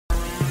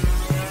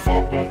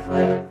Epic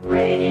Loot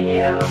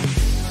Radio.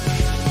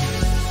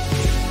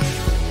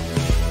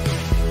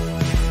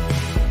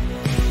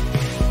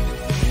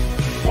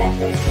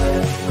 Epic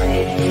Loot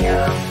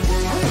Radio.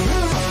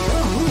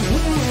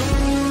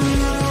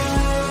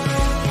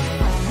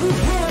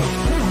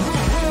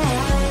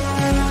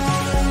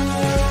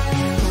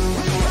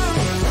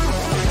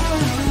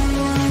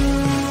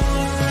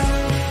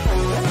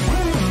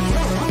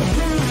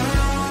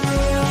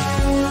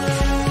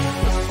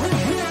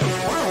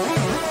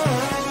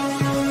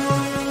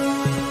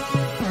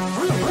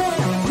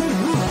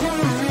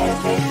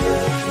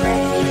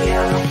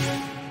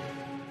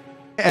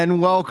 And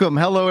welcome.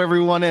 Hello,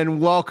 everyone, and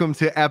welcome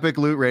to Epic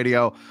Loot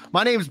Radio.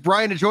 My name's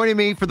Brian, and joining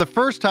me for the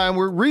first time,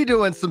 we're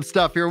redoing some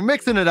stuff here. We're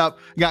mixing it up.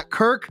 We got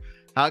Kirk.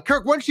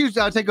 Kirk, why don't you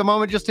take a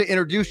moment just to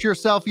introduce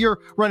yourself? You're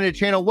running a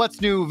channel,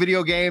 What's New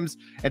Video Games,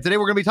 and today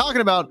we're going to be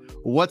talking about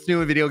what's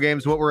new in video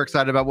games, what we're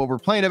excited about, what we're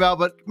playing about.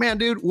 But man,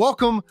 dude,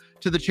 welcome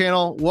to the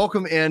channel.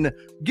 Welcome in.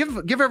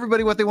 Give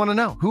everybody what they want to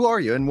know. Who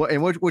are you, and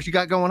what you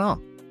got going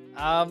on?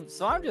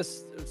 So I'm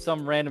just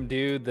some random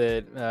dude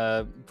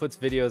that puts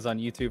videos on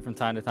YouTube from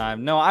time to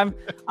time. No,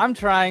 I'm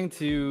trying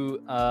to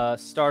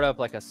start up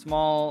like a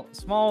small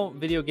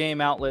video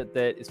game outlet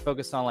that is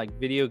focused on like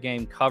video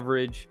game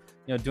coverage,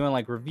 you know, doing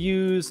like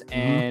reviews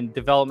and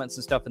developments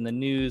and stuff in the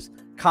news,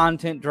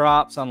 content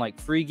drops on like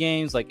free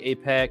games like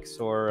Apex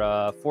or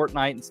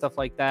Fortnite and stuff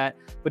like that.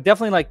 But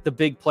definitely like the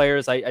big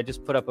players. I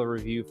just put up a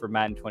review for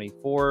Madden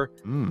 24.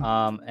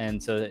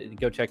 And so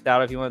go check that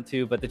out if you want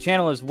to. But the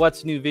channel is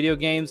What's New Video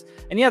Games.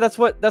 And yeah, that's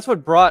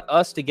what brought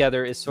us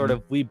together is sort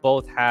of we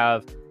both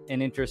have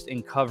an interest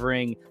in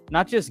covering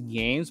not just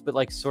games, but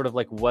like sort of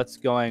like what's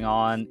going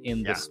on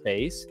in the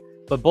space.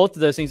 But both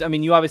of those things, I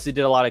mean, you obviously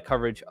did a lot of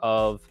coverage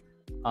of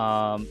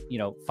you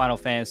know, Final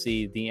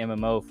Fantasy, the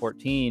MMO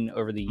 14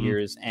 over the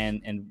years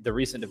and the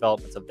recent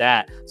developments of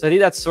that. So I think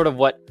that's sort of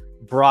what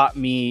brought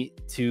me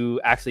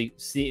to actually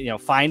see, you know,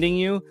 finding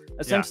you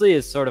essentially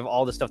is sort of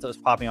all the stuff that was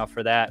popping off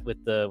for that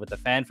with the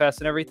fan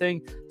fest and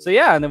everything. So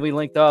yeah, and then we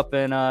linked up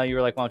and you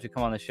were like, why don't you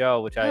come on the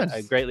show, which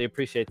I greatly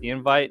appreciate the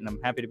invite and I'm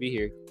happy to be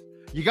here.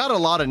 You got a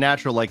lot of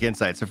natural like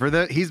insights. So for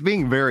that, he's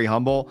being very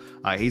humble.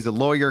 He's a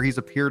lawyer. He's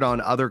appeared on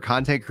other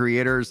content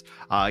creators,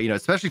 you know,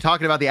 especially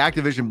talking about the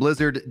Activision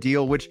Blizzard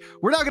deal, which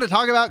we're not going to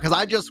talk about because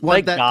I just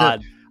want I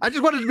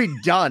just want it to be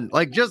done.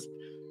 Like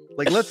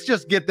let's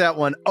just get that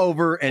one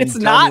over and it's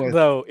not with.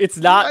 Though. It's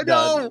not. I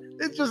know.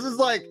 It's just is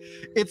like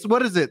it's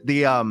what is it?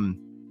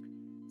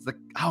 It's like,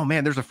 oh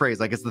man, there's a phrase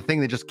like it's the thing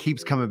that just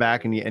keeps coming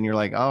back and you're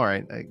like, all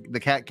right, the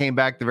cat came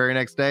back the very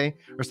next day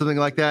or something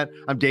like that.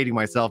 I'm dating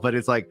myself, but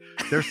it's like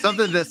there's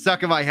something that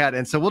stuck in my head.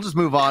 And so we'll just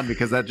move on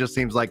because that just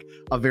seems like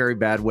a very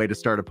bad way to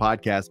start a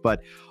podcast.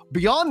 But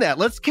beyond that,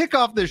 let's kick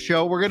off this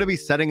show. We're going to be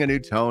setting a new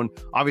tone.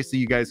 Obviously,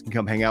 you guys can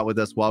come hang out with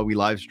us while we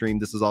live stream.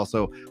 This is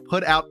also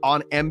put out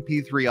on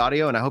MP3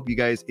 audio, and I hope you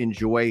guys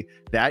enjoy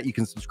that. You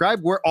can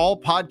subscribe where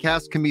all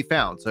podcasts can be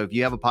found. So if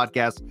you have a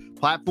podcast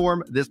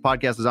platform, this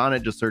podcast is on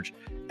it. Just search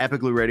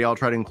Epic Loot Radio. I'll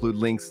try to include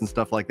links and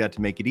stuff like that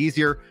to make it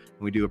easier.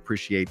 And we do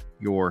appreciate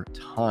your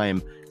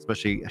time,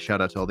 especially a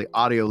shout out to all the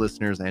audio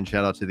listeners and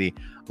shout out to the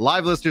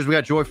live listeners. We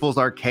got Joyful's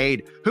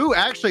Arcade, who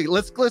actually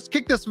let's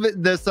kick this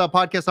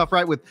podcast off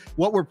right with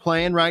what we're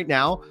playing right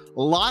now.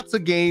 Lots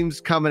of games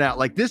coming out.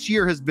 Like this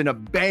year has been a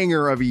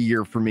banger of a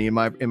year for me in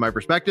my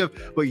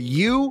perspective. But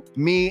you,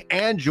 me,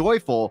 and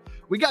Joyful,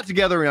 we got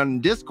together on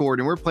Discord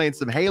and we're playing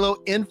some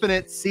Halo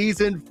Infinite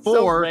Season 4.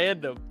 So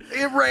random.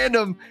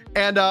 Random.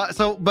 And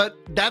but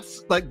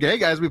that's like, hey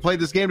guys, we played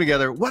this game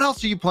together. What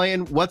else are you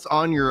playing? What's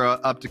on your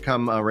up to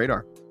come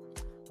radar?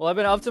 Well, I've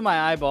been up to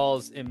my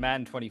eyeballs in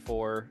Madden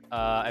 24.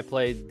 I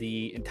played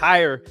the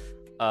entire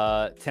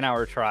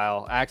 10-hour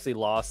trial. I actually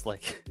lost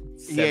like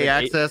EA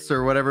Access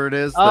or whatever it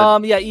is.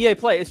 Yeah, EA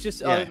Play. It's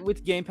just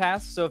with Game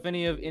Pass. So if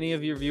any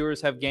of your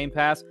viewers have Game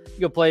Pass,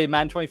 you go play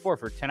Madden 24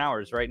 for 10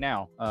 hours right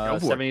now.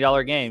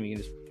 $70 game. You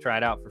can just try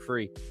it out for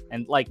free.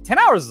 And like 10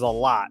 hours is a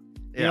lot.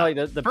 You know, like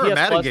the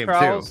PS Plus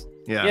trials.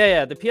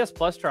 Yeah, the PS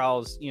Plus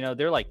trials, you know,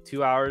 they're like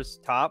 2 hours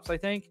tops, I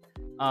think.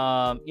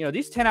 You know,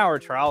 these 10-hour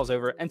trials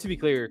over, and to be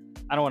clear,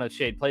 I don't want to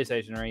shade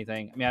PlayStation or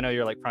anything. I mean, I know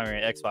you're like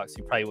primary Xbox, so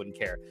you probably wouldn't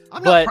care.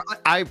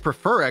 I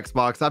prefer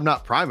Xbox. I'm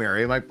not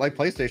primary. My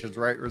PlayStation's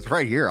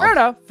right here.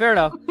 Fair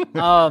enough.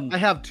 I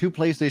have two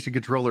PlayStation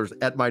controllers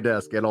at my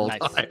desk at all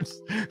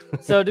times.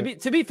 So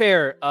to be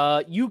fair,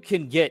 you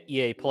can get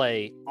EA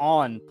Play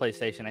on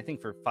PlayStation, I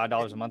think for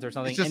 $5 a month or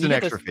something. It's just an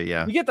extra fee,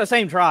 yeah. You get the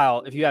same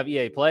trial if you have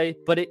EA Play,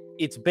 but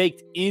it's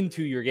baked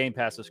into your Game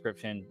Pass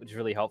subscription, which is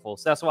really helpful.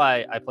 So that's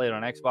why I played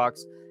on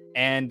Xbox.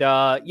 And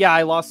yeah,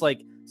 I lost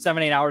like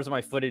 7-8 hours of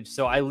my footage,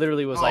 so I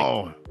literally was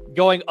like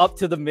going up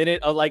to the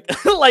minute of like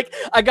like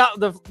I got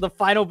the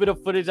final bit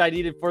of footage I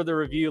needed for the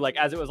review, like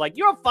as it was like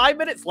you have 5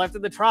 minutes left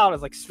in the trial. I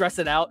was like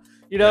stressing out,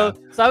 you know.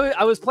 So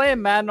I was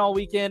playing Madden all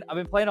weekend. I've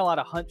been playing a lot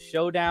of Hunt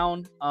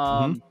Showdown.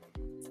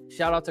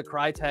 Shout out to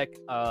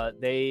Crytek.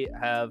 They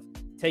have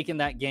taken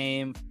that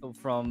game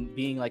from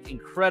being like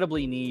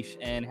incredibly niche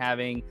and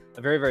having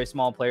a very, very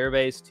small player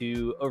base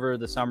to over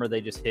the summer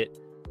they just hit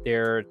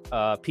their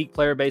peak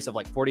player base of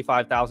like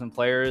 45,000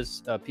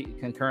 players,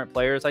 concurrent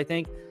players, I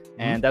think.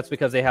 And that's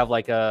because they have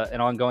like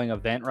an ongoing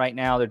event right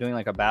now. They're doing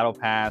like a battle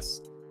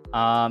pass.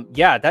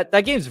 Yeah,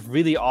 that game's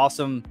really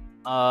awesome.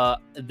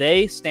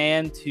 They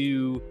stand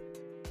to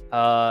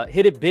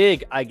hit it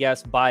big, I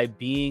guess, by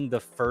being the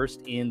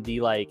first in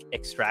the like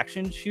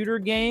extraction shooter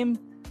game,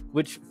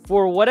 which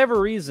for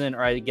whatever reason,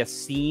 or I guess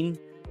scene,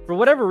 for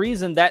whatever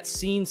reason, that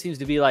scene seems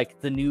to be like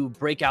the new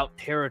breakout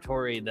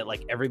territory that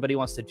like everybody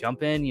wants to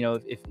jump in. You know,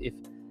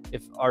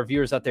 if our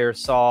viewers out there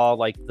saw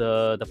like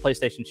the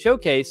PlayStation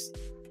Showcase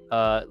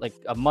like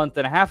a month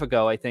and a half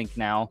ago, I think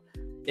now,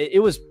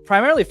 it was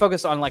primarily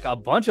focused on like a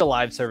bunch of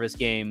live service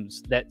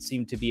games that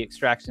seem to be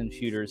extraction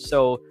shooters.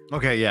 So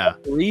okay, yeah,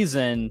 for that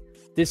reason,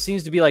 this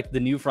seems to be like the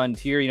new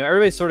frontier. You know,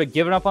 everybody's sort of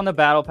given up on the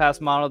battle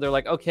pass model. They're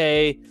like,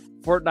 okay,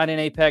 Fortnite and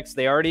Apex,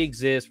 they already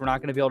exist. We're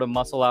not going to be able to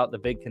muscle out the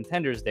big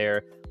contenders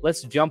there.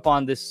 Let's jump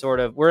on this sort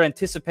of, we're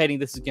anticipating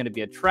this is going to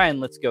be a trend.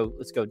 Let's go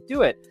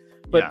do it.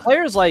 But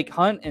players like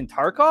Hunt and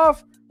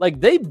Tarkov,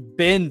 like they've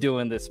been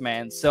doing this,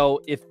 man.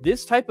 So if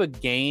this type of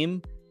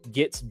game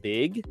gets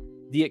big,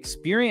 the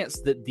experience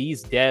that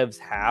these devs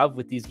have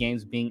with these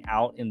games being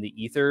out in the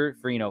ether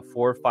for,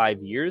 4 or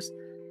 5 years,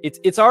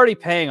 it's already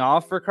paying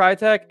off for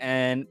Crytek,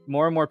 and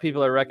more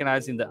people are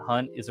recognizing that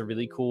Hunt is a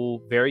really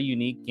cool, very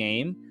unique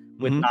game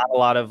with not a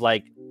lot of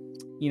like,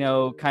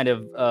 kind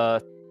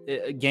of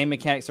game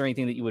mechanics or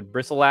anything that you would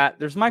bristle at.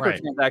 There's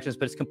microtransactions,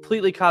 but it's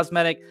completely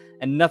cosmetic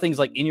and nothing's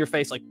like in your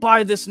face, like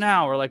buy this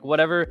now or like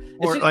whatever.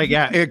 Or like,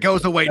 it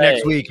goes away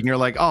next week and you're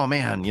like, oh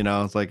man,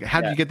 it's like,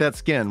 how did you get that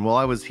skin? Well,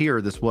 I was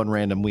here this one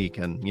random week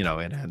and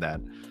it had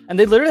that. And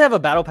they literally have a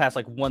battle pass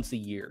like once a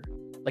year.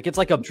 Like it's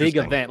like a big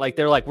event. Like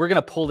they're like, we're going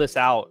to pull this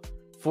out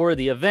for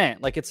the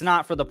event. Like it's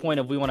not for the point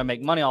of we want to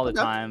make money all the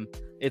time.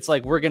 It's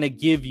like, we're going to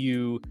give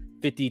you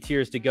 50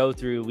 tiers to go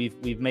through.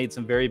 We've made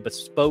some very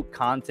bespoke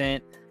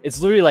content. It's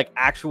literally like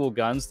actual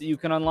guns that you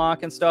can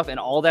unlock and stuff, and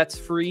all that's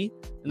free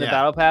in the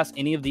battle pass.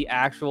 Any of the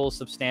actual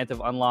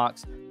substantive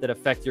unlocks that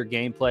affect your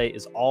gameplay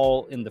is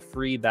all in the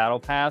free battle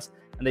pass,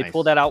 and they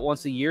pull that out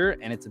once a year,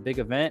 and it's a big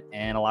event,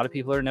 and a lot of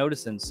people are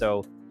noticing.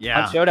 So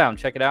Hunt Showdown,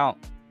 check it out.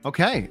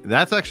 Okay,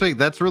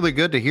 that's really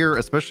good to hear,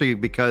 especially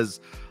because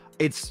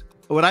it's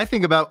what I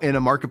think about in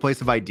a marketplace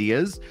of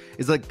ideas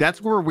is like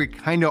that's where we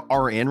kind of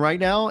are in right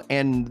now,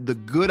 and the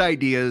good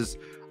ideas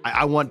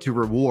I want to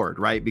reward,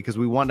 right? Because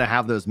we want to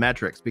have those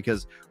metrics.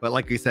 Because, but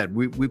like you said,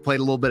 we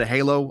played a little bit of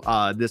Halo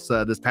this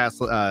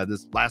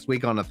last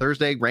week on a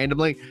Thursday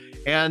randomly,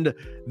 and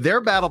their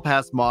battle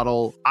pass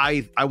model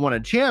I want to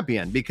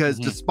champion because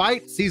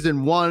despite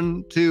season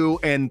 1, 2,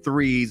 and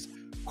 3's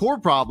core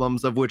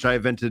problems, of which I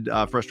vented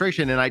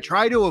frustration, and I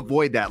try to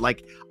avoid that.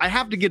 Like I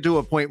have to get to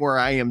a point where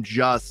I am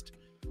just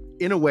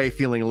in a way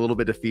feeling a little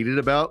bit defeated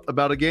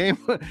about a game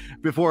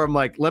before I'm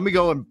like, let me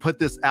go and put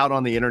this out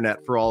on the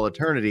internet for all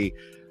eternity.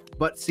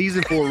 But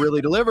season 4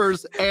 really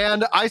delivers,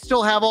 and I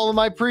still have all of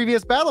my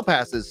previous battle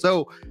passes.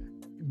 So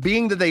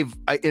being that they've,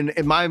 in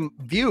my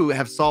view,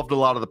 have solved a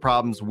lot of the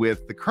problems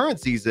with the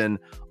current season,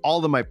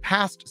 all of my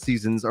past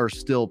seasons are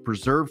still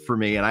preserved for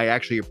me, and I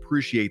actually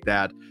appreciate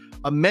that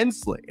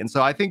immensely. And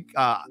so I think,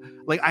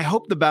 I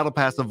hope the battle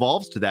pass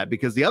evolves to that,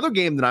 because the other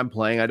game that I'm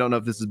playing, I don't know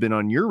if this has been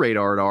on your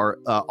radar at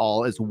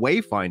all, is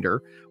Wayfinder,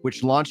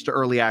 which launched to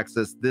early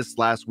access this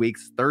last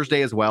week's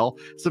Thursday as well.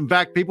 So in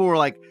fact, people were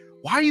like,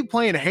 why are you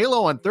playing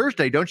Halo on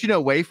Thursday? Don't you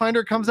know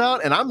Wayfinder comes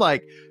out? And I'm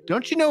like,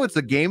 don't you know it's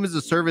a game as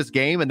a service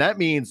game? And that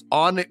means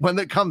when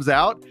it comes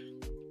out,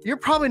 you're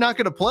probably not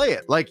going to play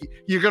it. Like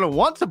you're going to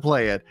want to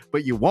play it,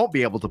 but you won't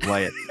be able to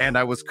play it. And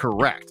I was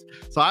correct.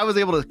 So I was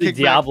able to kick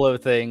the Diablo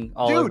thing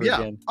all over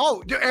again.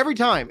 Oh, every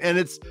time. And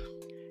it's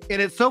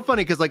so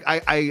funny because like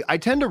I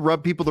tend to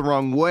rub people the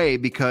wrong way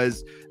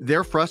because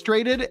they're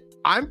frustrated.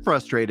 I'm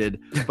frustrated,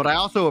 but I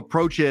also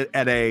approach it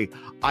at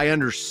I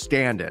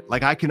understand it.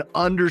 Like I can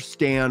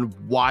understand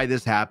why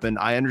this happened.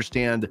 I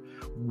understand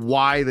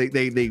why they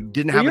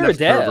didn't have enough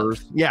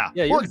servers. Yeah.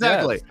 Well,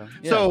 exactly.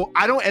 So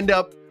I don't end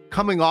up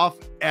coming off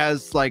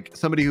as like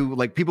somebody who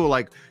like people are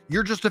like,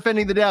 you're just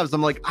defending the devs.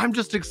 I'm like, I'm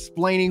just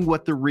explaining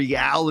what the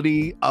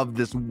reality of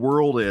this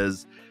world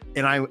is.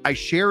 And I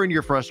share in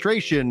your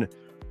frustration,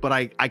 but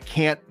I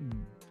can't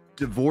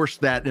divorce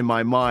that in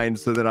my mind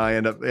so that I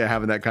end up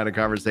having that kind of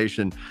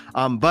conversation.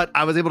 But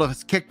I was able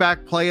to kick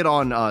back, play it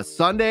on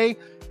Sunday.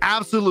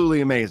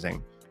 Absolutely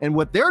amazing. And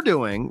what they're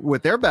doing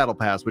with their battle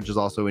pass, which is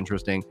also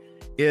interesting,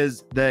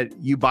 is that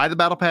you buy the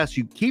battle pass,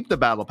 you keep the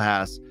battle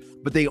pass,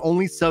 but they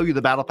only sell you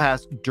the battle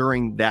pass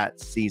during that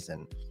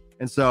season.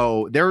 And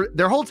so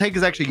their whole take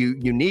is actually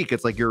unique.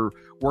 It's like you're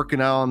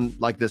working on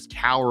like this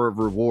tower of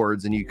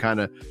rewards, and you kind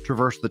of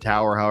traverse the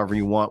tower however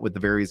you want with the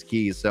various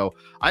keys. So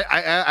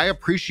I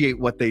appreciate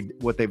what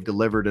they've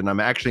delivered, and I'm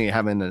actually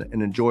having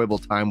an enjoyable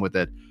time with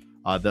it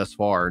thus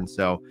far. And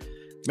so,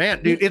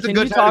 man, dude, it's a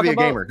good time to be a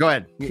gamer. Go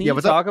ahead. Can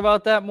you talk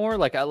about that more?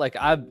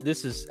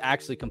 This is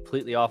actually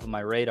completely off of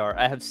my radar.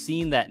 I have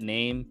seen that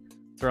name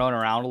thrown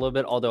around a little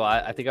bit. Although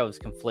I think I was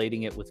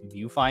conflating it with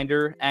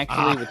Viewfinder,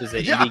 actually, which is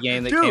an yeah, indie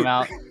game that dude. came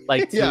out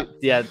like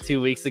Yeah.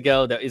 2 weeks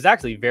ago. That is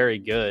actually very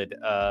good.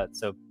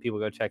 So people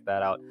go check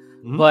that out.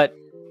 Mhm. But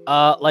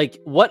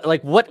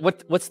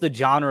what's the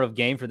genre of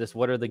game for this?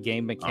 What are the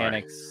game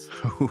mechanics?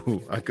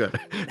 Ooh, good.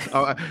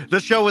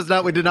 This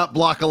show we did not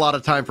block a lot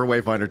of time for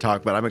Wayfinder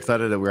talk, but I'm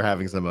excited that we're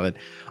having some of it.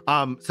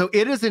 So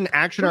it is an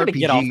action We're gonna RPG.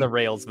 get off the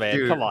rails, man.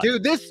 Dude, Come on,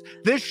 dude.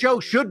 This show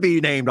should be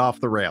named Off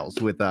the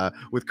Rails with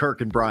Kirk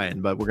and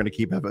Brian, but we're gonna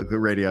keep having the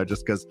radio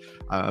just because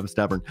I'm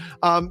stubborn.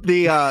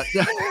 It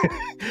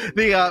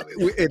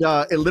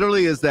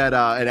literally is that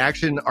an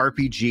action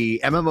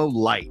RPG MMO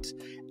light,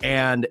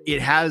 and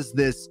it has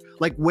this,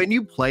 like, when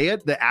you play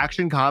it, the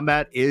action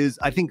combat is,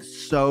 I think,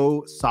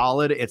 so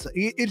solid.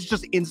 It's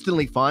just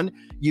instantly fun.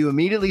 You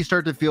immediately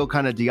start to feel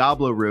kind of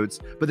Diablo roots,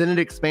 but then it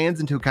expands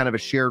into kind of a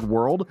shared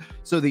world.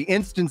 So the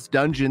instance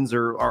dungeons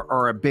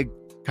are a big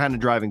kind of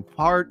driving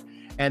part.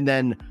 And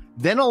then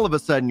all of a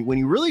sudden, when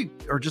you really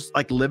are just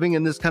like living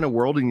in this kind of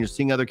world and you're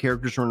seeing other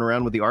characters run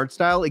around with the art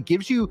style, it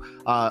gives you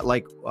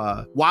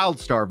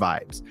WildStar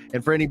vibes.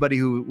 And for anybody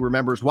who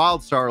remembers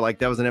WildStar, like,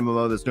 that was an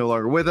MMO that's no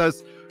longer with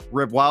us.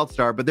 Rip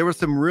WildStar, but there were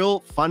some real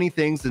funny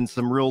things and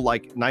some real,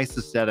 like, nice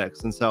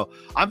aesthetics. And so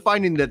I'm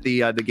finding that the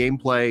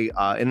gameplay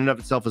in and of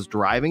itself is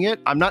driving it.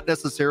 I'm not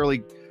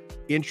necessarily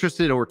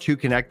interested or too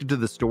connected to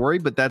the story,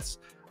 but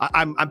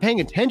I'm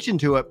paying attention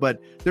to it.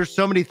 But there's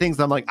so many things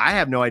I'm like, I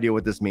have no idea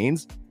what this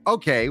means.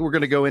 Okay, we're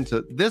gonna go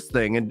into this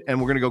thing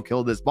and we're gonna go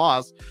kill this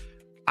boss.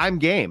 I'm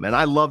game, and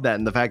I love that,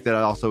 and the fact that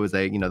it also is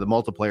the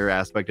multiplayer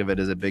aspect of it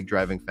is a big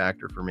driving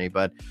factor for me.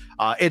 But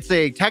it's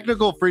a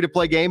technical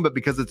free-to-play game, but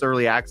because it's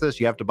early access,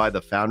 you have to buy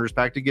the Founders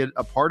Pack to get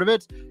a part of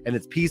it, and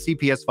it's PC,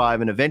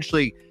 PS5, and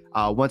eventually,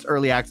 once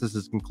early access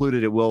is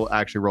concluded, it will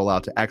actually roll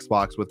out to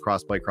Xbox with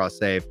cross-play,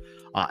 cross-save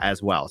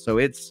as well. So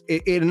it's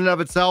in and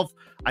of itself,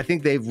 I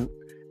think they've,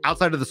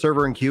 outside of the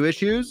server and queue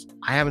issues,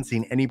 I haven't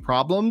seen any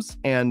problems,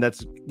 and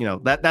that's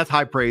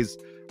high praise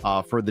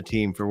for the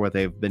team for what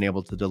they've been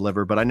able to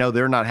deliver. But I know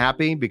they're not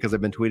happy because I've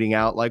been tweeting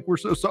out, like, we're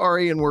so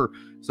sorry, and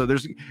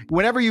there's,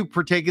 whenever you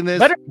partake in this,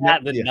 better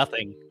that than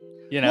nothing,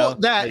 well,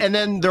 and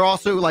then they're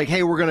also like,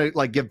 hey, we're gonna,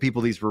 like, give people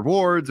these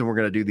rewards, and we're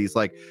gonna do these,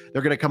 like,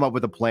 they're gonna come up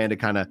with a plan to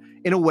kind of,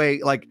 in a way,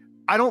 like,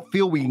 I don't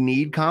feel we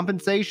need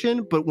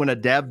compensation, but when a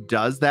dev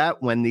does that,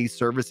 when these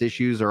service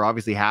issues are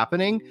obviously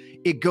happening,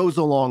 it goes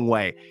a long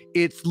way.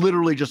 It's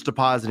literally just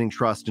depositing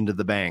trust into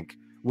the bank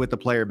with the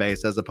player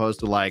base, as opposed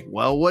to, like,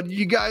 well, what do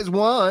you guys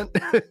want?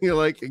 You're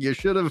like, you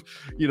should have,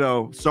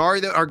 sorry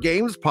that our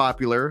game's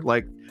popular.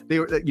 Like,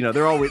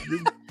 they're always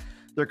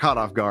they're caught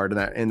off guard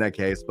in that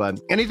case. But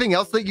anything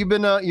else that you've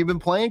been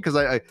playing? Because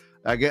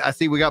I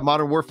see we got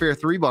Modern Warfare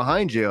 3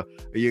 behind you.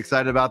 Are you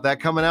excited about that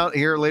coming out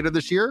here later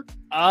this year?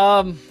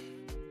 I'm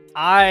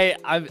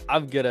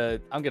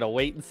gonna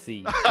wait and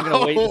see. I'm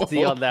gonna wait and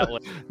see on that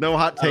one. No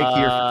hot take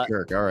here for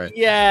Kirk. All right.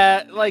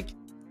 Yeah, like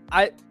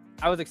I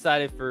was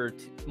excited for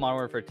Modern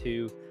Warfare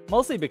 2,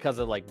 mostly because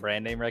of, like,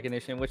 brand name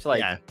recognition, which,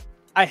 like,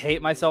 I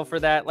hate myself for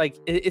that. Like,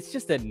 it's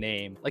just a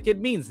name. Like, it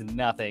means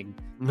nothing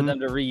for them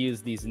to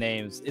reuse these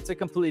names. It's a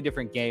completely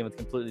different game with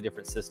completely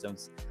different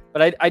systems.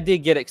 But I did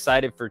get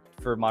excited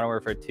for Modern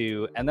Warfare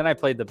 2, and then I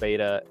played the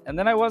beta, and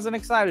then I wasn't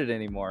excited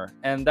anymore.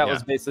 And that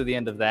was basically the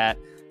end of that.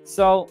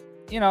 So,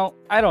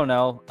 I don't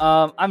know.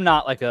 I'm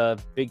not, like, a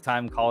big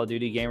time Call of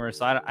Duty gamer,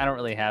 so I don't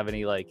really have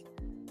any, like,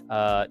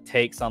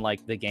 takes on,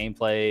 like, the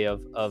gameplay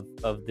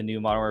of the new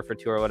Modern Warfare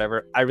 2 or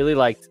whatever. I really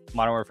liked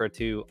Modern Warfare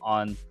 2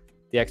 on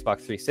the Xbox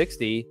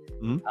 360,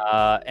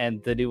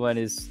 and the new one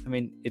is, I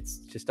mean, it's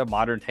just a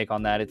modern take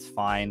on that. It's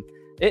fine.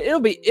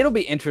 It'll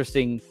be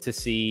interesting to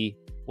see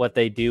what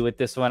they do with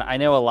this one. I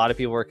know a lot of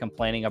people were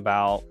complaining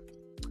about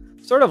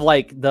sort of,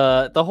 like,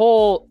 the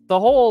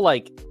whole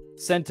like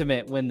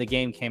sentiment when the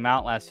game came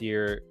out last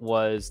year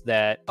was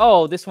that,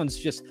 oh, this one's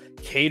just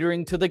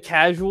catering to the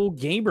casual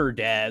gamer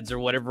dads or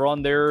whatever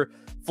on their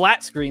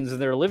flat screens in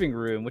their living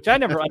room, which I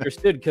never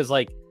understood, because,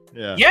 like,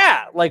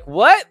 like,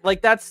 what?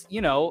 Like, that's,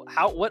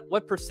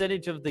 what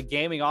percentage of the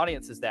gaming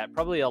audience is that?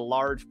 Probably a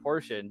large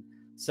portion.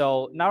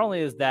 So not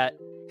only is that,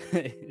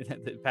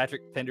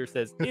 Patrick Pender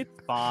says it's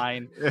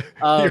fine.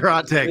 Your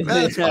hot take.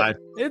 That's fine.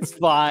 It's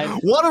fine.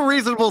 What a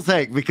reasonable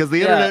take, because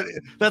the internet.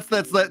 That's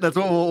what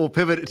we'll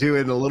pivot to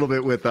in a little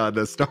bit with the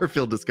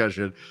Starfield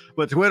discussion.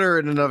 But Twitter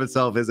in and of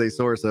itself is a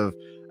source of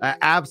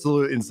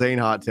absolute insane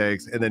hot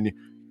takes, and then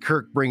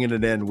Kirk bringing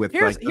it in with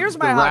here's the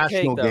my hot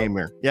rational take, though.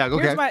 gamer. Yeah,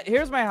 okay.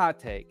 Here's my hot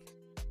take.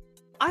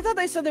 I thought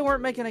they said they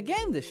weren't making a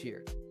game this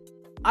year.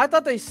 I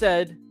thought they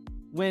said,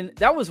 when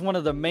that was one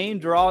of the main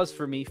draws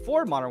for me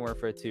for Modern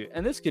Warfare 2,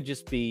 and this could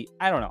just be,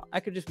 I don't know, I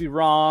could just be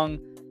wrong.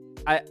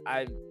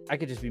 I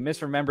could just be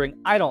misremembering.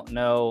 I don't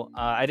know.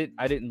 I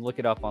didn't look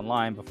it up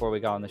online before we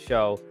got on the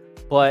show,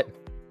 but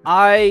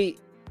I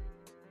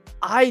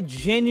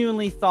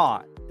genuinely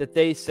thought that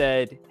they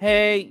said,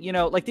 hey,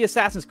 like the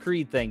Assassin's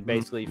Creed thing,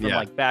 basically, from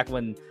like back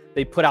when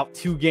they put out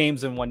 2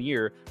 games in 1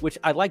 year, which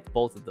I liked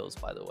both of those,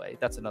 by the way.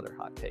 That's another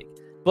hot take.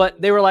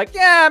 But they were like,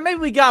 yeah, maybe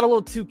we got a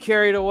little too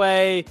carried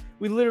away.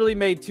 We literally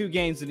made 2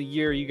 games in a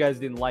year. You guys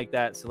didn't like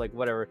that. So like,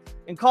 whatever.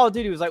 And Call of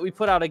Duty was like, we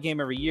put out a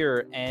game every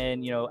year.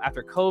 And,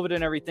 after COVID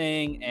and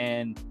everything,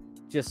 and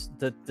just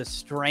the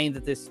strain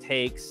that this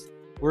takes,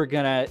 we're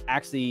going to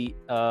actually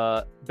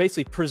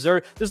basically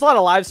preserve. There's a lot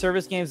of live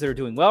service games that are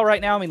doing well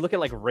right now. I mean, look at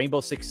like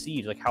Rainbow Six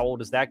Siege. Like, how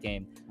old is that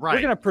game? Right.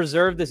 We're going to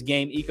preserve this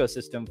game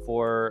ecosystem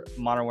for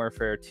Modern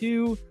Warfare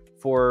 2,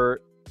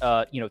 for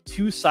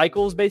 2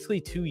 cycles,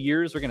 basically 2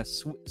 years. We're going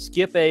to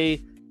skip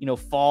a,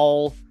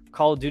 fall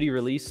Call of Duty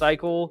release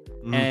cycle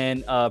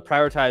and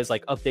prioritize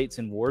like updates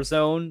in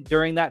Warzone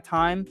during that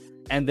time.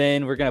 And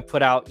then we're going to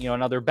put out,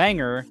 another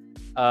banger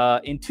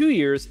in 2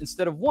 years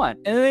instead of 1.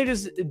 And then they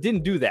just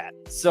didn't do that.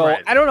 So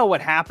Right. I don't know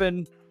what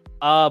happened.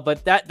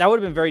 But that would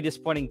have been very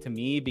disappointing to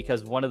me,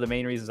 because one of the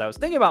main reasons I was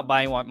thinking about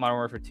buying Modern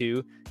Warfare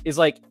 2 is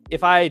like,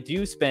 if I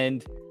do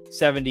spend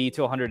 $70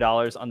 to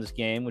 $100 on this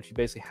game, which you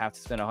basically have to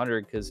spend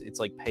 100 because it's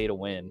like pay to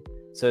win.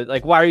 So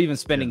like, why are you even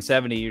spending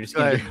 70? You're just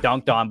gonna get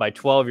dunked on by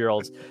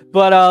 12-year-olds.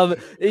 But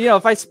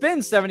if I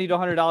spend $70 to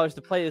 $100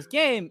 to play this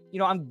game,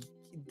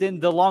 then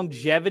the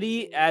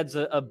longevity adds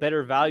a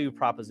better value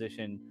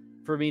proposition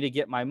for me to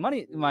get my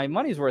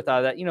money's worth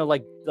out of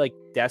that. Like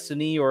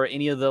Destiny or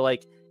any of the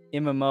like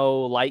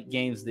MMO light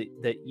games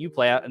that you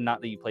play out, and not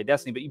that you play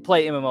Destiny, but you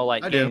play MMO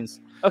light games.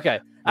 Okay.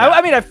 Yeah.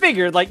 I mean, I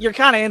figured like you're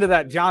kind of into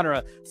that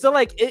genre. So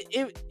like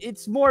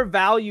it's more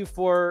value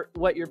for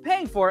what you're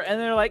paying for.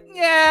 And they're like,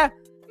 yeah,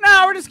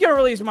 no, we're just going to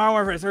release Modern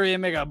Warfare 3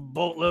 and make a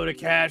boatload of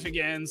cash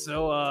again.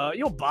 So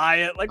you'll buy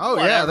it. Like,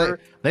 whatever.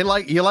 Yeah. They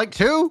like, you like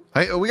 2?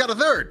 Hey, we got a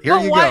 3rd. Here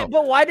you go.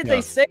 But why did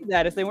they say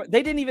that if they weren't?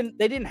 They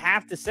didn't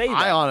have to say that.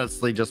 I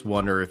honestly just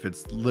wonder if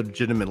it's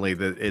legitimately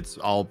that it's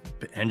all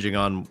hinging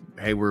on,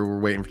 hey, we're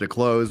waiting for it to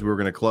close. We're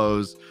going to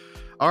close.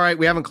 All right,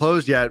 we haven't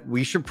closed yet.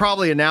 We should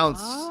probably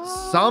announce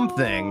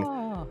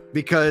something,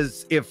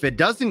 because if it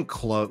doesn't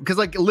close, because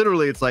like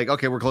literally it's like,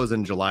 okay, we're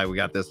closing in July. We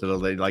got this. They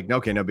like,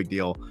 okay, no big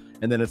deal.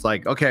 And then it's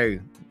like, okay,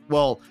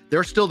 well,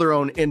 they're still their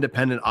own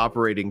independent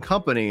operating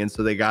company. And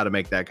so they got to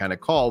make that kind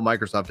of call.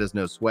 Microsoft has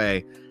no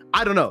sway.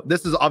 I don't know.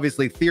 This is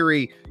obviously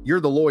theory.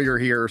 You're the lawyer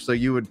here, so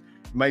you would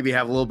maybe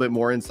have a little bit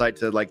more insight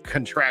to like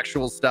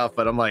contractual stuff.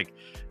 But I'm like,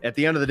 at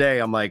the end of the day,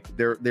 I'm like,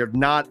 they're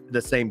not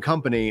the same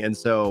company. And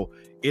so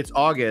it's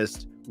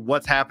August.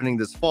 What's happening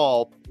this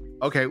fall?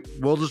 Okay,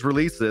 we'll just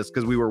release this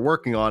because we were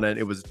working on it.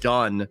 It was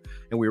done,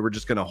 and we were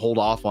just going to hold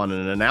off on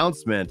an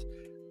announcement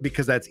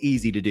because that's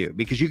easy to do.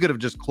 Because you could have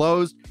just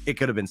closed. It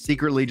could have been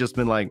secretly just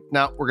been like,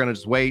 no, we're going to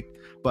just wait.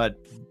 But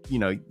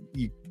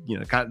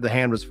kind of the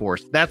hand was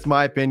forced. That's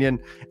my opinion.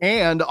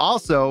 And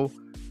also,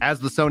 as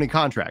the Sony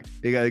contract,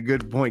 they got a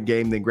good point,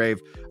 Game the Grave.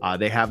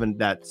 They haven't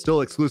that still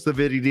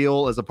exclusivity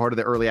deal as a part of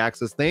the early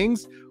access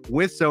things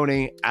with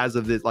Sony as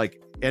of this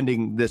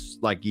ending this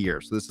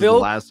year. So this is the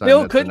last time.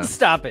 Phil couldn't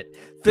stop it.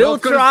 Phil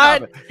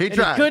tried. He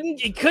tried.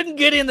 He couldn't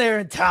get in there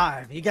in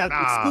time. He got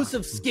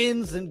exclusive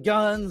skins and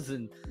guns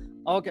and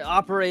all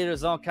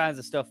operators, all kinds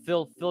of stuff.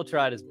 Phil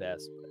tried his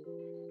best.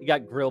 He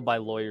got grilled by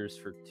lawyers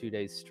for 2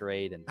 days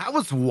straight, and that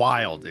was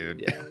wild,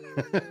 dude. Yeah.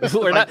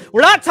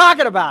 we're not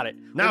talking about it.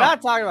 No, we're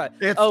not talking about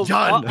it. It's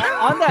done.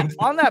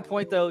 on that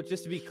point though,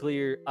 just to be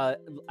clear,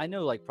 I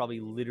know like probably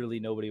literally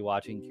nobody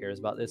watching cares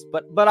about this,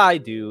 but I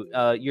do.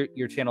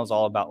 Your channel is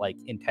all about like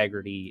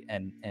integrity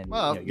and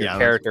your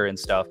character and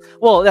stuff.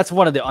 Well, that's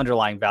one of the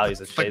underlying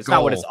values of the It's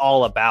not what it's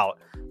all about.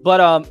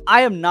 But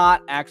I am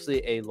not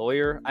actually a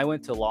lawyer. I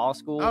went to law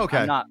school.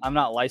 Okay. I'm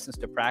not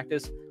licensed to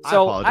practice.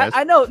 So I apologize.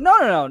 I know.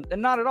 No,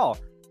 not at all.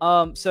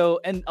 So,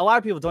 and a lot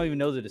of people don't even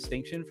know the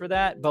distinction for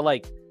that, but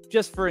like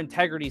just for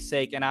integrity's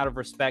sake and out of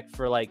respect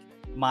for like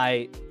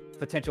my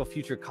potential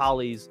future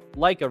colleagues,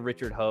 like a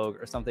Richard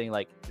Hogue or something,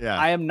 like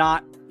I am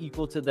not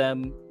equal to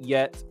them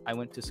yet. I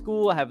went to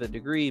school, I have a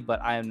degree,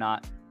 but I am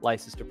not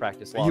licensed to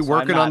practice law. Are you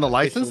working on the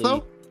license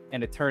though?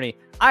 An attorney.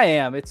 I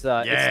am. It's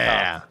tough.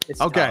 It's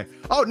okay.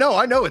 Tough. Oh no,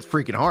 I know it's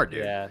freaking hard,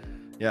 dude.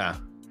 Yeah.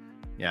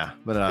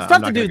 But it's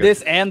tough to do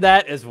this and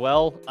that as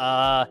well.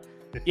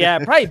 Yeah,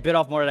 probably bit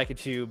off more than I could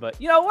chew, but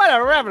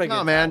whatever. We're having a good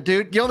time. Man,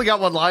 dude, you only got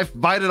one life.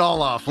 Bite it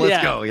all off.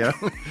 Let's go.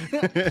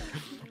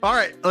 All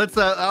right, let's.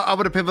 I'm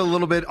going to pivot a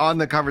little bit on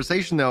the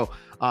conversation though,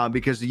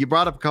 because you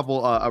brought up a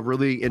couple of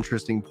really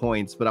interesting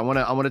points. But I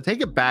want to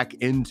take it back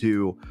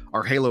into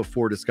our Halo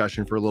 4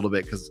 discussion for a little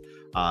bit, because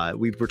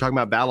we were talking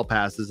about battle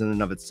passes in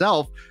and of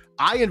itself.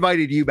 I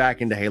invited you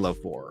back into Halo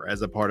 4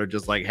 as a part of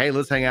just like, hey,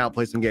 let's hang out,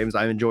 play some games.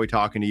 I enjoy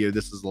talking to you.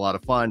 This is a lot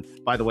of fun.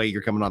 By the way,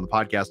 you're coming on the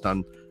podcast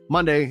on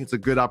Monday. It's a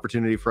good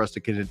opportunity for us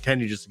to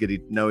continue just to get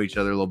to know each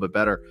other a little bit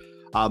better.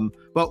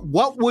 But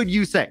what would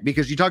you say?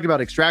 Because you talked about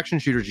extraction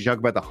shooters, you talked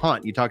about the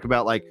hunt, you talked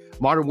about like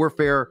Modern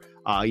Warfare,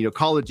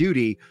 Call of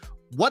Duty.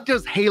 What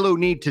does Halo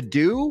need to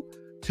do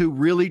to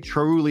really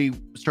truly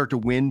start to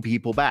win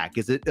people back?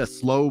 Is it a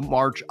slow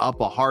march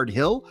up a hard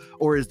hill,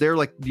 or is there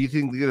do you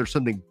think there's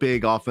something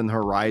big off in the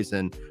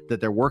horizon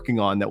that they're working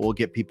on that will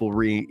get people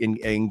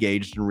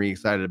engaged and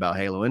re-excited about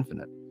Halo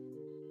Infinite?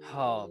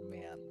 Oh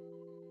man.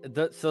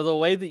 So the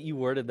way that you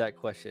worded that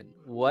question,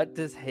 what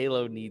does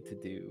Halo need to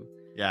do?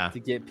 Yeah. to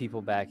get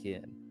people back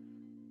in.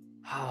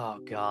 Oh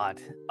God.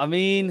 I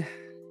mean,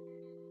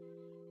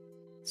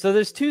 so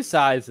there's two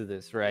sides of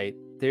this, right?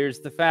 There's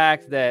the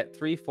fact that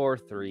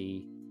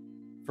 343,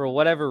 for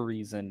whatever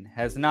reason,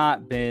 has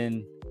not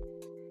been,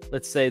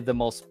 let's say, the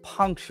most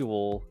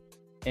punctual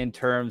in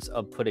terms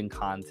of putting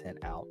content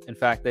out. In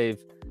fact,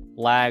 they've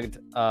lagged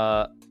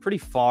pretty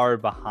far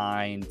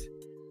behind.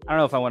 I don't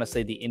know if I want to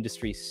say the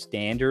industry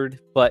standard,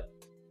 but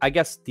I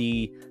guess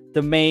the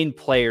main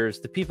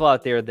players, the people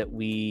out there that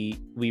we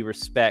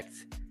respect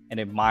and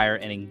admire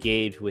and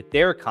engage with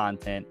their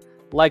content,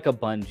 like a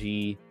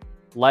Bungie,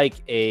 like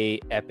a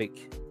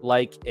Epic,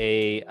 like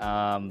a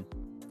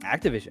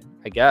Activision,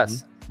 I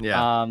guess.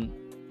 Yeah.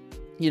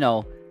 You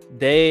know,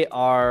 they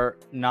are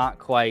not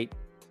quite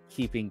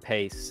keeping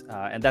pace,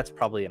 and that's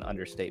probably an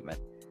understatement.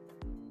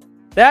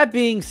 That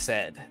being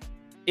said,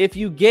 if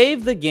you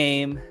gave the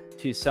game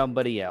to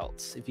somebody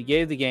else, if you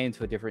gave the game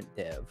to a different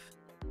dev,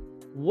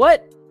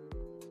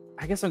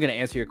 I guess I'm going to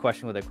answer your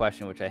question with a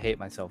question, which I hate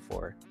myself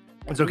for.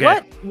 It's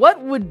okay.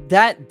 What would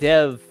that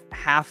dev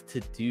have to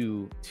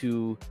do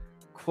to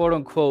quote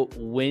unquote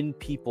win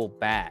people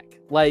back?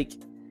 Like,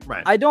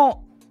 Right.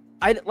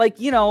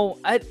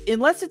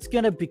 Unless it's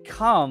going to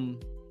become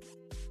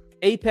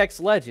Apex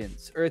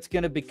Legends, or it's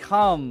going to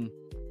become,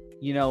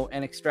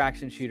 an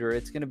extraction shooter,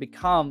 it's going to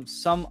become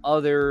some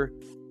other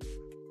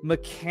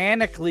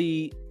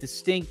mechanically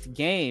distinct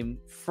game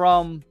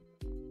from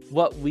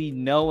what we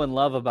know and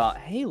love about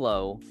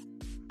Halo.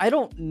 I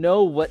don't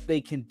know what they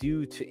can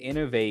do to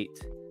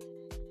innovate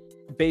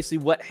basically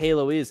what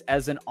Halo is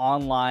as an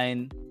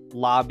online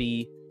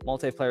lobby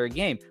multiplayer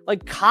game.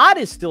 Like, COD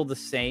is still the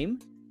same,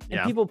 and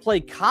people play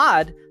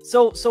COD.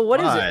 So what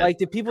is it like?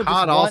 Do people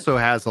COD also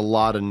has a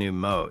lot of new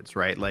modes,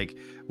 right? Like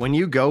when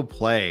you go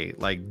play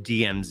like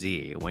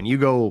DMZ, when you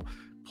go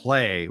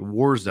play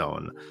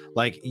Warzone,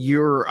 like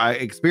you're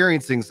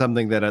experiencing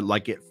something that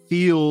it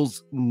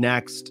feels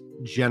next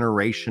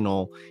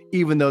generational,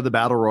 even though the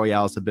battle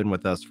royales have been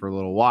with us for a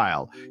little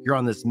while. You're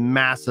on this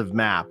massive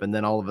map, and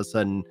then all of a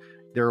sudden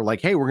they're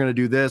like, hey, we're going to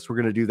do this, we're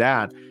going to do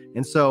that.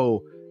 And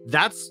so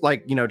that's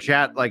like,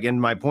 chat, like in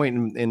my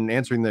point in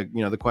answering the,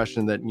 the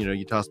question that,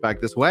 you tossed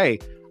back this way,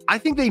 I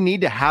think they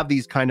need to have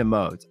these kind of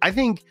modes. I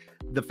think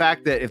the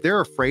fact that if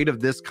they're afraid of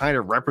this kind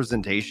of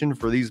representation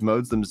for these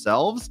modes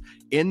themselves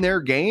in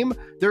their game,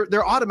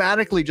 they're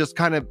automatically just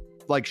kind of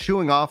like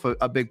shooing off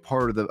a big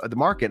part of the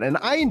market. And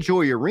I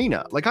enjoy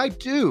Arena, like I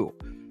do,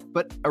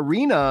 but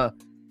Arena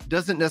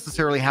doesn't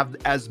necessarily have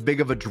as big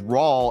of a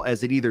draw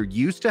as it either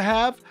used to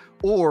have,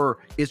 or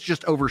it's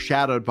just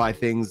overshadowed by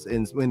things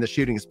in the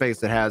shooting space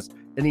that has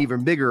an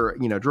even bigger,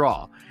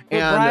 draw.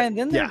 And Brian,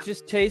 then they're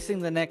just chasing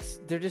the next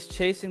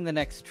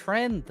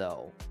trend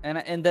though.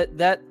 And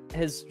that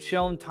has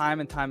shown time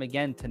and time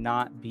again to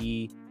not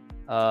be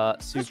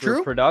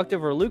super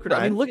productive or lucrative.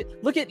 Right. I mean,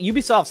 look at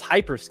Ubisoft's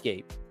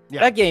Hyperscape.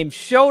 Yeah. That game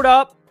showed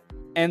up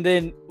and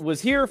then was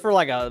here for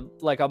like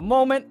a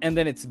moment, and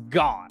then it's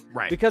gone.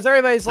 Right. Because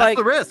everybody's that's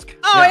the risk.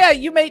 Oh yeah,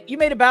 you made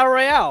a battle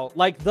royale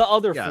like the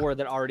other four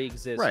that already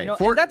exist. Right.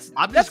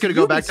 I'm just gonna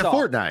go back to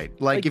Fortnite.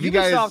 Like if you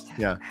Ubisoft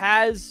guys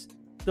has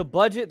the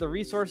budget, the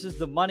resources,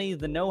 the money,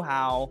 the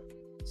know-how.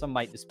 Some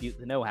might dispute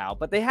the know-how,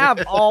 but they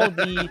have all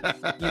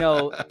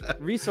the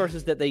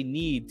resources that they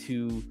need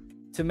to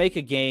make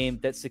a game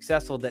that's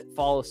successful, that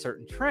follows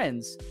certain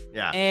trends.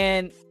 Yeah.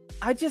 And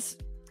I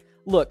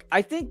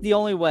think the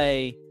only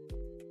way,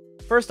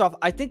 first off,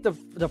 I think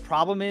the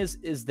problem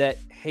is that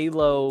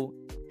Halo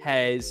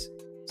has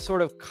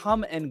sort of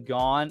come and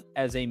gone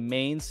as a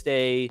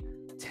mainstay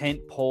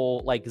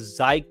tentpole, like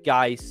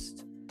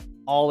zeitgeist,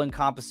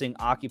 all-encompassing,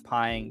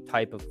 occupying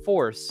type of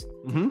force.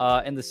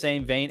 In the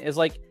same vein as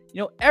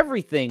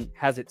everything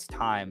has its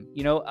time.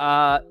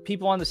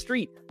 People on the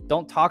street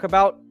don't talk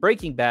about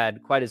Breaking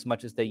Bad quite as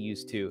much as they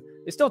used to.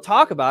 They still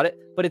talk about it,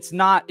 but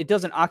it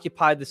doesn't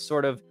occupy this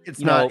sort of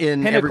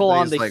pinnacle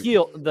on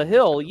the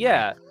hill.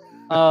 Yeah.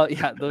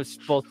 Those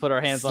both put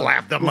our hands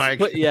slap the mic.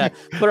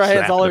 Put our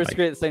hands all over the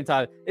screen at the same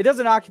time. It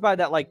doesn't occupy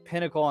that like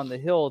pinnacle on the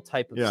hill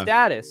type of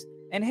status.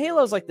 And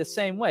Halo's like the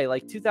same way.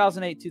 Like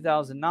 2008,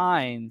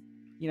 2009,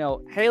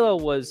 Halo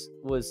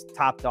was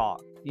top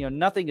dog.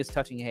 Nothing is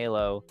touching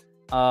Halo.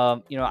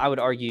 I would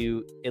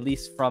argue, at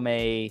least from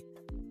a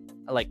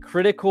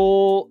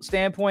critical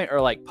standpoint or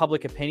like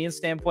public opinion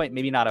standpoint,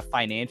 maybe not a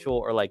financial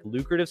or like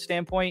lucrative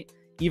standpoint,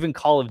 even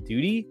Call of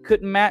Duty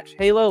couldn't match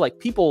Halo. Like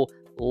people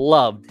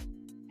loved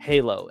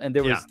Halo, and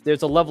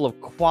there's a level of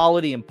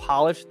quality and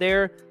polish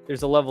there.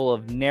 There's a level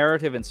of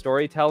narrative and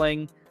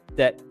storytelling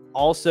that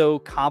also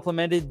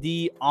complemented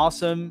the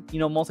awesome,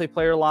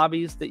 multiplayer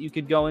lobbies that you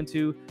could go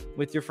into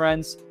with your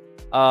friends.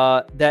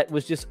 That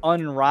was just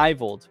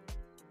unrivaled.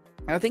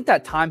 And I think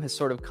that time has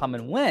sort of come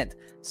and went.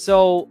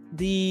 So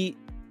the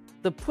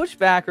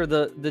pushback or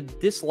the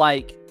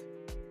dislike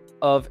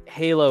of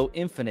Halo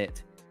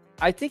Infinite,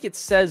 I think it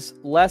says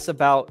less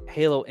about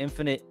Halo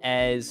Infinite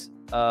as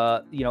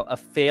a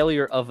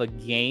failure of a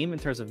game in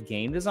terms of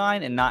game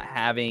design and not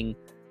having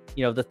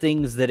the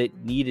things that it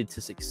needed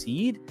to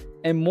succeed,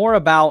 and more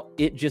about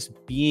it just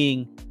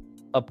being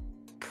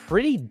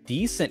pretty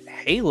decent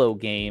Halo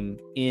game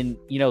in,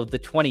 the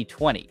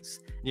 2020s.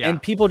 Yeah.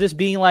 And people just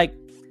being like,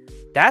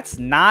 that's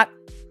not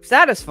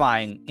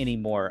satisfying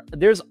anymore.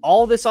 There's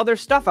all this other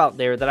stuff out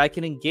there that I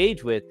can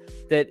engage with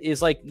that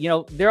is like,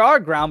 there are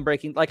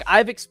groundbreaking. Like,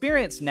 I've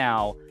experienced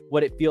now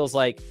what it feels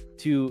like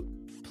to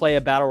play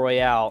a battle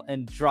royale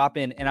and drop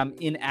in and I'm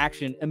in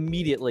action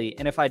immediately.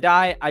 And if I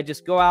die, I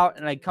just go out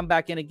and I come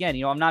back in again.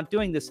 I'm not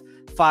doing this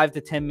 5 to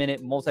 10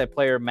 minute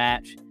multiplayer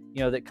match,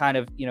 that kind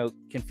of,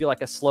 can feel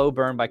like a slow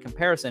burn by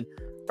comparison,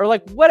 or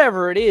like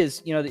whatever it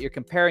is, that you're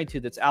comparing to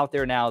that's out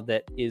there now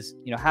that is,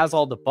 has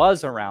all the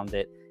buzz around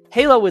it.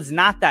 Halo is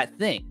not that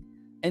thing.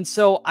 And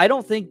so I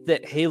don't think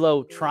that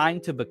Halo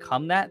trying to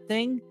become that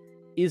thing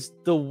is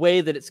the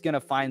way that it's going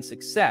to find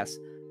success.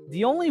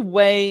 The only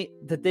way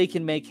that they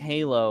can make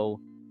Halo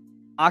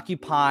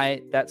occupy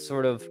that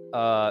sort of,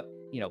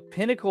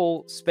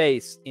 pinnacle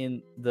space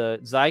in the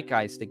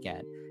zeitgeist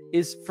again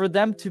is for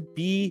them to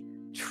be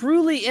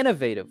truly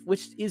innovative,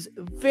 which is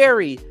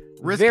very,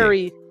 risky.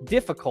 Very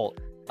difficult.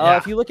 Yeah.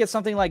 If you look at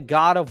something like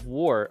God of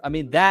War, I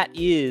mean, that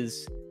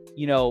is,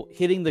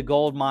 hitting the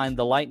gold mine,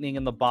 the lightning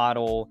in the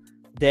bottle.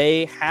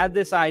 They had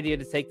this idea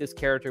to take this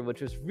character,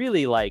 which was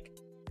really like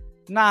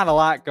not a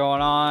lot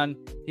going on.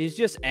 He's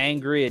just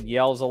angry and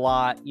yells a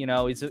lot.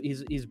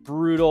 He's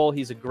brutal.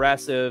 He's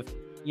aggressive.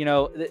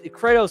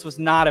 Kratos was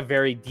not a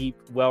very deep,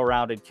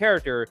 well-rounded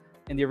character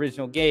in the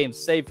original game,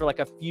 save for like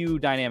a few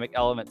dynamic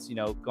elements,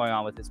 going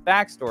on with his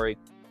backstory.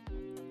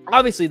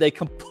 Obviously, they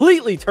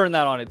completely turned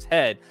that on its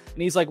head,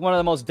 and he's like one of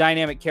the most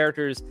dynamic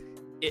characters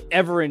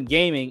ever in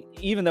gaming,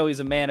 even though he's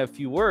a man of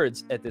few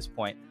words at this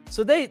point.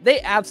 So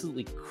they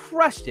absolutely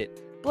crushed it.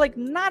 But like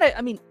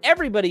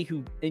everybody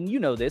who,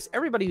 and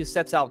everybody who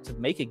sets out to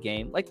make a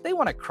game, like they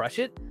want to crush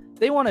it.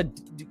 They want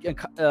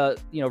to,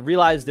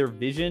 realize their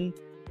vision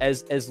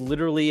as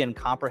literally and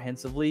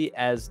comprehensively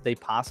as they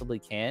possibly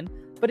can.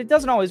 But it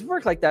doesn't always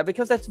work like that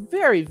because that's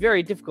very,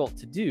 very difficult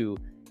to do.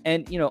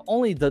 And,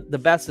 only the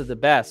best of the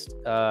best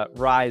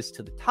rise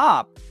to the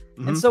top.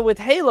 Mm-hmm. And so with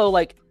Halo,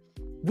 like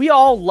we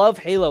all love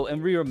Halo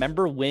and we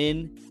remember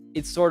when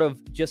it sort of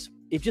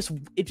it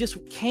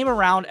just came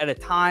around at a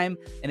time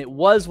and it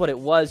was what it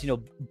was.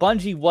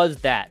 Bungie was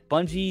that.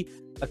 Bungie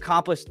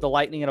accomplished the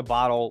lightning in a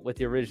bottle with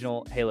the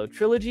original Halo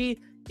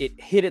trilogy. It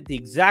hit at the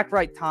exact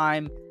right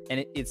time.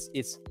 And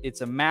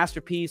it's a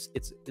masterpiece.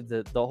 It's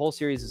the whole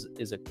series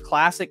is a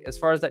classic as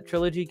far as that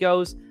trilogy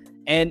goes.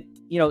 And,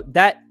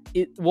 that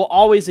it will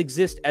always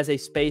exist as a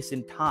space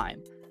in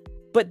time.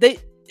 But they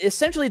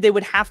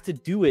would have to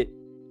do it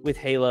with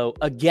Halo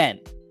again.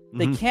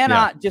 They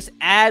cannot just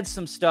add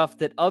some stuff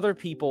that other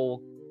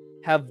people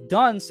have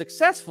done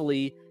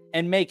successfully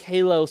and make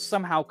Halo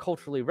somehow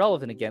culturally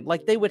relevant again.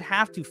 Like they would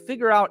have to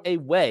figure out a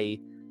way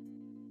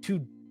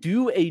to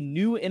do a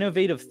new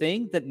innovative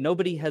thing that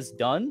nobody has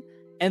done.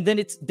 And then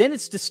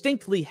it's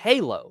distinctly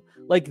Halo.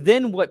 Like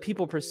then what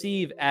people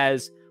perceive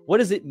as, what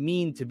does it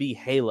mean to be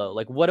Halo?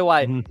 Like what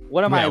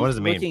am I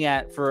looking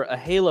at for a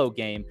Halo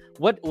game?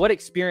 What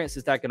experience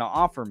is that going to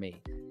offer me?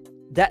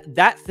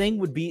 That thing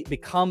would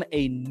become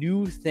a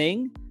new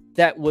thing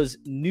that was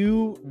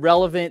new,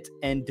 relevant,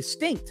 and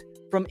distinct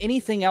from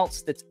anything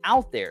else that's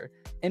out there.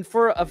 And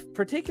for a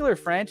particular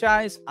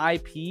franchise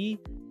IP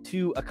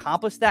to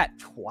accomplish that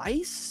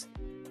twice,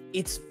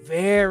 it's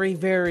very,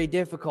 very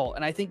difficult.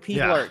 And I think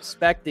people are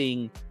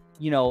expecting,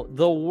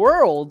 the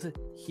world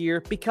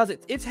here because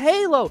it's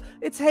Halo.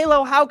 It's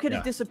Halo. How could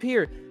it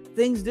disappear?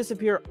 Things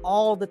disappear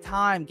all the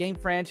time. Game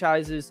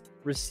franchises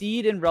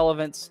recede in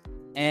relevance,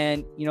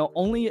 and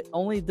only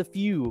the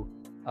few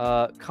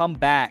come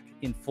back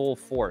in full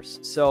force.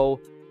 So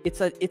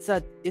it's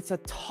a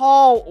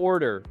tall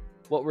order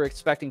what we're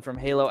expecting from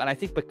Halo, and I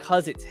think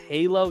because it's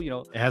Halo,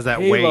 it has that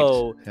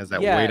Halo, weight,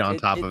 weight on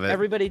top of it.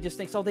 Everybody just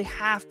thinks, oh, they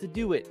have to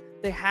do it.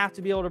 They have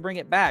to be able to bring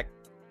it back.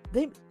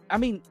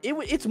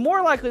 It's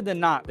more likely than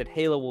not that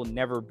Halo will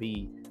never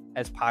be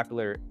as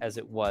popular as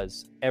it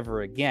was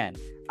ever again.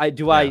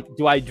 Do I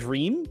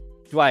dream?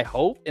 Do I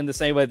hope in the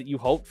same way that you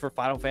hoped for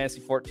Final Fantasy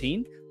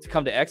 14 to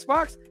come to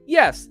Xbox?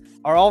 Yes.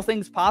 Are all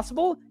things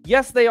possible?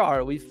 Yes, they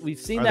are. We've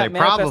seen that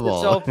manifest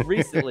itself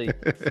recently.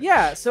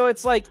 Yeah. So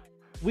it's like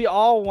we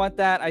all want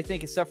that, I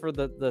think, except for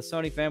the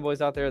Sony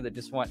fanboys out there that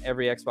just want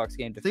every Xbox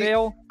game to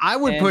fail. I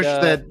would push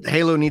that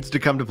Halo needs to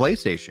come to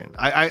PlayStation.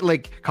 I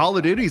like Call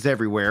of Duty's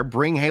everywhere.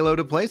 Bring Halo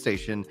to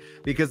PlayStation,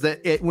 because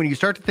when you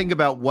start to think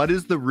about what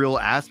is the real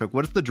aspect,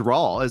 what is the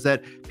draw, is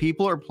that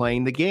people are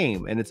playing the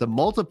game and it's a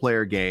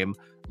multiplayer game.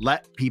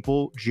 Let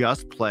people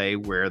just play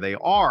where they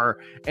are.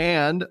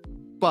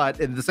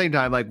 But at the same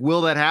time, like,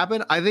 will that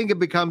happen? I think it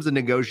becomes a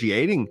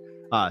negotiating,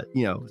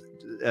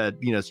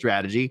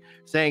 strategy,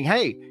 saying,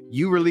 hey,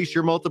 you release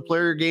your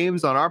multiplayer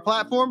games on our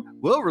platform,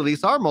 we'll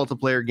release our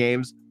multiplayer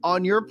games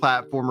on your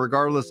platform,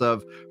 regardless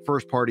of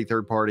first party,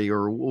 third party,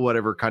 or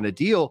whatever kind of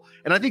deal.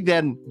 And I think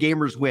then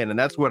gamers win. And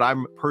that's what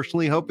I'm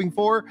personally hoping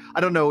for.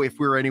 I don't know if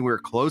we're anywhere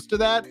close to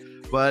that,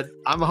 but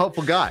I'm a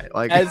hopeful guy.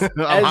 Like I'm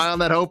high on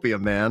that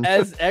hopium, man.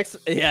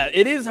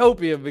 It is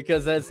hopium,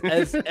 because as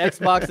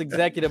Xbox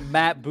executive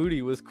Matt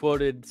Booty was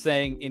quoted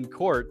saying in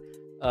court,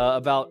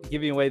 about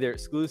giving away their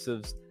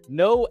exclusives.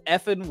 No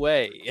effing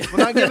way. Well,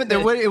 not giving,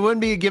 it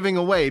wouldn't be a giving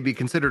away. It'd be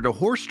considered a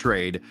horse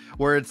trade,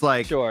 where it's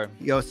like, Sure.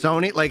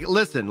 Sony, like,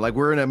 listen, like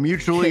we're in a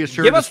mutually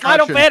assured Give us discussion.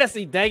 Final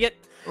Fantasy, dang it.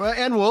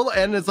 Well,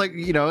 and it's like,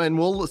 and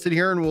we'll sit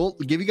here and we'll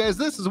give you guys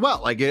this as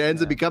well. Like, it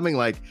ends up becoming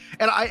like,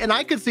 and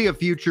I could see a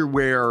future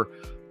where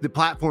the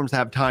platforms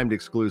have timed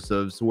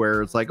exclusives,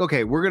 where it's like,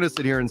 okay, we're gonna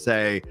sit here and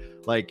say,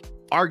 like,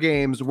 our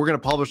games, we're gonna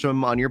publish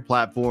them on your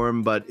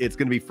platform, but it's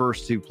gonna be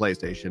first to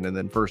PlayStation and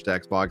then first to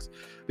Xbox,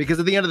 because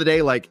at the end of the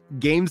day, like,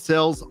 game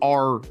sales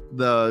are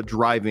the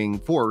driving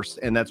force,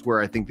 and that's where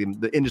I think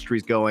the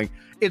industry's going.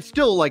 It's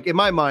still, like, in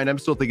my mind, I'm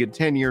still thinking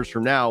 10 years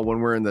from now, when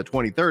we're in the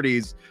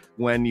 2030s,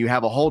 when you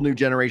have a whole new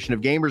generation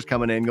of gamers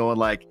coming in going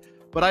like,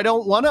 but I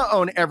don't want to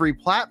own every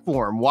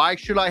platform. Why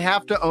should I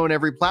have to own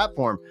every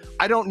platform?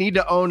 I don't need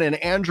to own an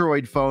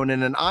Android phone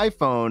and an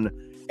iPhone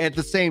at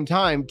the same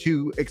time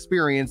to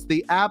experience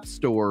the app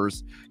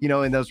stores,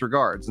 in those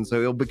regards. And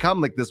so it'll become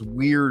like this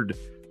weird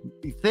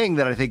thing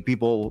that I think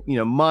people,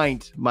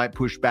 might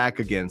push back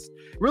against.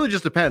 It really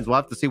just depends. We'll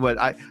have to see what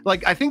I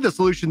think the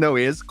solution though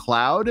is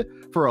cloud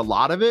for a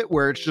lot of it,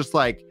 where it's just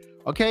like,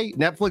 okay,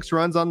 Netflix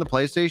runs on the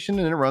PlayStation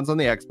and it runs on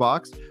the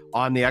Xbox.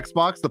 On the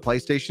Xbox, the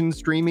PlayStation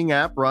streaming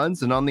app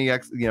runs, and on the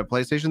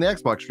PlayStation, the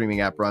Xbox streaming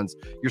app runs.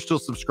 You're still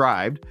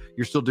subscribed,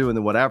 you're still doing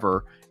the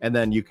whatever, and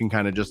then you can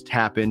kind of just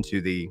tap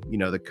into the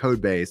the code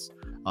base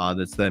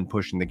that's then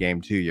pushing the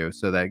game to you.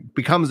 So that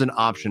becomes an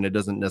option. It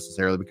doesn't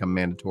necessarily become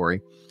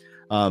mandatory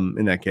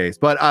in that case.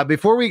 But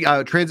before we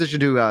transition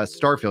to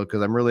Starfield,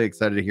 because I'm really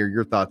excited to hear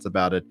your thoughts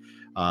about it.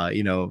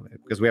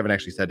 Because we haven't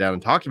actually sat down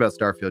and talked about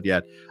Starfield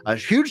yet. A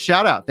huge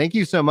shout out. Thank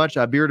you so much,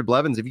 Bearded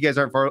Blevins. If you guys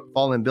aren't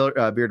following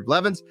Bearded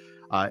Blevins,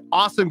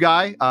 awesome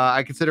guy.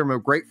 I consider him a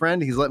great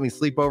friend. He's let me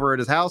sleep over at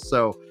his house.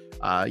 So,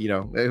 I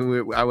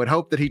would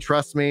hope that he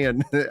trusts me,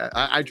 and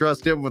I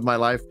trust him with my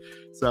life.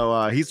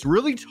 So he's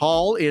really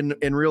tall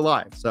in real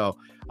life. So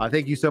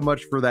thank you so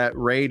much for that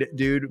raid,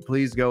 dude.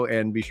 Please go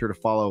and be sure to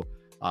follow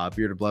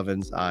Bearded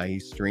Blevins. He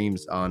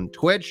streams on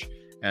Twitch.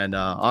 And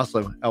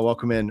also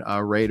welcome in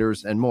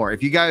Raiders and more.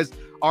 If you guys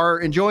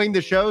are enjoying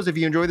the shows, if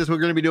you enjoy this, we're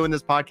going to be doing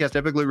this podcast,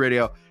 Epic Loot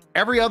Radio,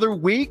 every other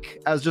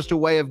week as just a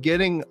way of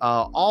getting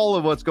all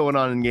of what's going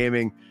on in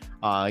gaming,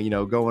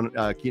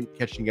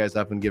 catching you guys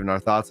up and giving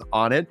our thoughts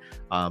on it.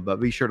 But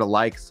be sure to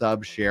like,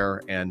 sub,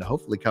 share, and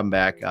hopefully come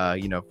back,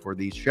 for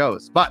these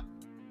shows. But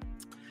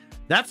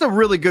that's a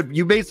really good,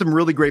 you made some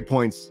really great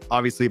points,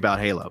 obviously,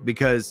 about Halo,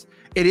 because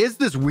it is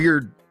this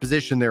weird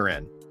position they're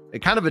in.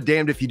 It kind of a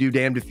damned if you do,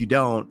 damned if you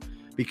don't.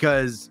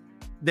 Because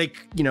they,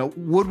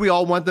 would we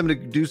all want them to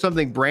do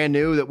something brand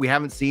new that we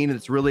haven't seen and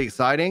it's really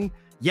exciting?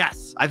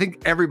 Yes, I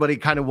think everybody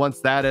kind of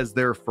wants that as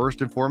their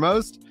first and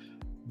foremost,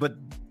 but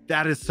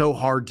that is so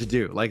hard to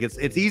do. Like,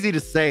 it's easy to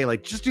say,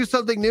 like, just do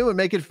something new and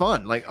make it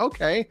fun. Like,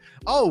 okay,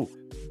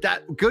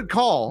 that good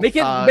call. Make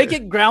it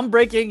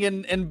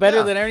groundbreaking and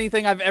better than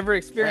anything I've ever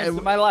experienced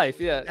in my life.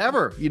 Yeah,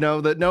 ever.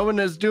 That no one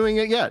is doing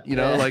it yet.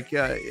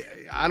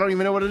 I don't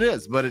even know what it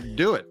is, but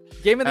do it.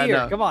 Game of the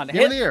year, come on.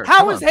 Game of the year.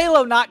 How is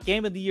Halo not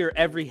Game of the Year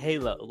every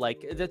Halo?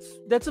 Like,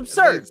 that's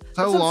absurd. It's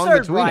so long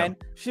between Brian.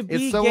 them. Should be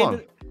it's so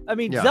long.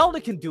 Zelda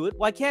can do it.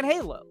 Why can't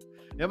Halo?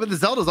 Yeah, but the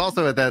Zelda's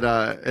also at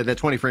that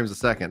 20 frames a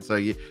second, so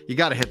you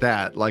got to hit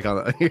that like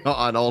on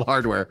on old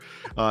hardware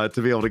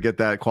to be able to get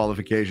that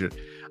qualification.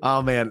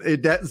 Oh man,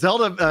 that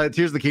Zelda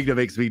Tears of the Kingdom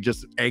makes me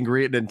just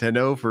angry at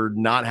Nintendo for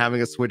not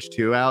having a Switch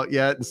 2 out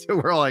yet, and so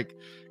we're all like,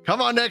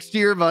 come on next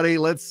year, buddy.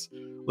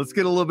 Let's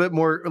get a little bit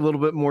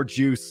more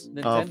juice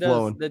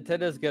flowing.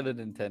 Nintendo's gonna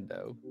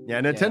Nintendo.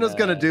 Yeah, Nintendo's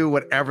gonna do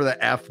whatever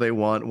the F they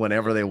want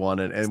whenever they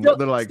want it, and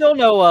they're like, still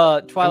no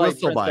Twilight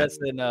Princess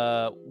and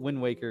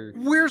Wind Waker.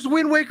 Where's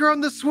Wind Waker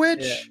on the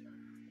Switch? Yeah.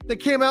 They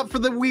came out for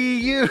the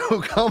Wii U.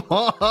 Come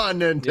on,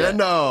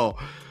 Nintendo.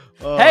 Yeah.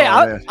 Oh, hey,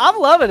 I'm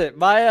loving it.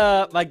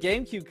 My my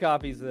GameCube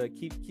copies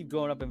keep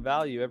going up in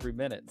value every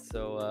minute,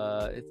 so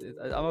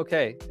I'm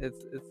okay.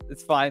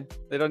 It's fine.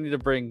 They don't need to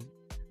bring.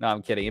 No,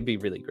 I'm kidding. It'd be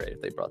really great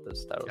if they brought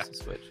those titles to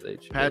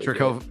Switch.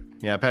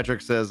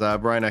 Patrick says,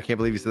 Brian, I can't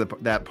believe you said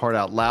that part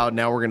out loud.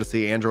 Now we're going to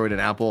see Android and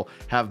Apple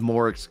have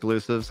more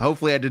exclusives.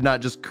 Hopefully I did not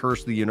just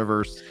curse the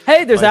universe.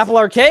 Hey, there's Apple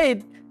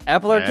Arcade.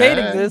 Apple Arcade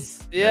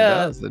exists.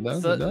 Yeah. It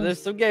does.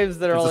 There's some games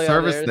that are it's only a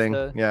service on thing.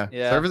 there,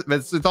 Yeah.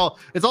 Service.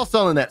 It's all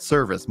selling that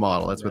service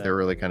model. That's what they're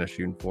really kind of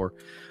shooting for.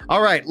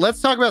 All right,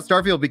 let's talk about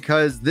Starfield,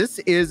 because this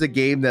is a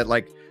game that,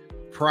 like,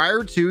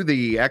 prior to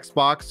the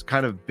Xbox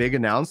kind of big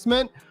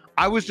announcement,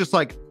 I was just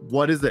like,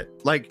 what is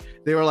it? Like,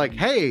 they were like,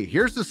 hey,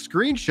 here's a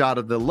screenshot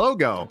of the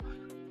logo.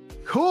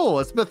 Cool,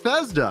 it's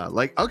Bethesda.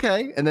 Like,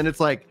 okay. And then it's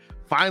like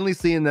finally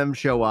seeing them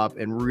show up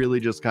and really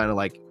just kind of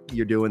like,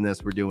 you're doing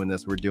this, we're doing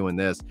this, we're doing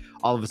this.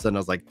 All of a sudden I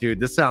was like, dude,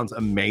 this sounds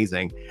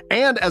amazing.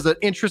 And as an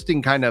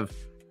interesting kind of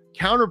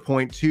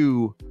counterpoint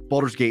to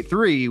Baldur's Gate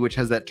 3, which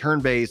has that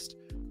turn-based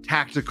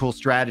tactical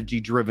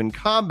strategy driven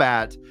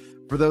combat,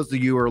 for those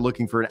of you who are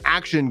looking for an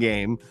action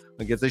game,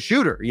 like it's a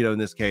shooter, in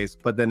this case,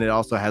 but then it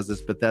also has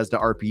this Bethesda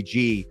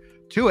RPG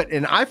to it.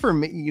 And for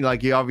me,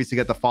 like, you obviously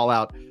got the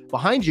Fallout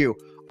behind you.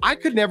 I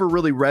could never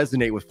really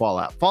resonate with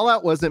Fallout.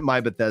 Fallout wasn't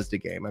my Bethesda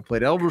game. I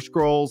played Elder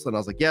Scrolls, and I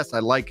was like, yes, I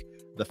like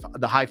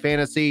the high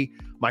fantasy.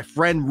 My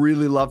friend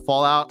really loved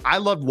Fallout. I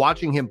loved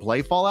watching him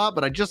play Fallout,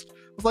 but I just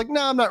was like,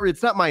 no, I'm not.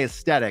 It's not my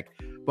aesthetic.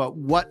 But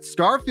what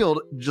Starfield,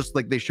 just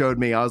like they showed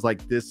me, I was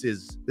like, this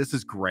is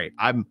great.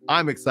 I'm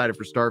excited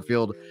for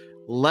Starfield.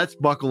 Let's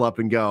buckle up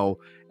and go.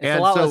 It's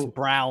a lot less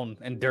brown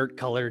and dirt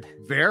colored.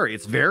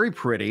 It's very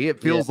pretty. It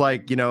feels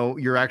like,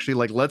 you're actually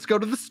like, let's go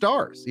to the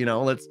stars,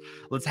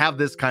 let's have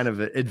this kind of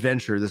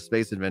adventure, this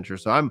space adventure.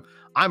 So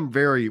I'm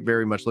very,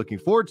 very much looking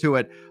forward to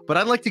it, but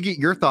I'd like to get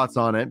your thoughts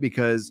on it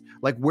because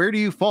like, where do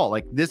you fall?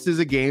 Like, this is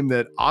a game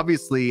that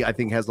obviously I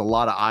think has a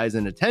lot of eyes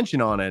and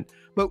attention on it,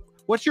 but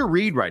what's your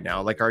read right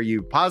now? Like, are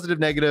you positive,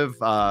 negative?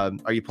 Are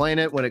you playing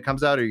it when it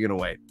comes out or are you going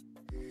to wait?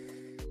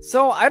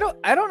 So I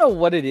don't know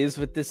what it is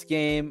with this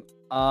game.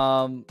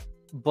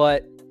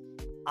 But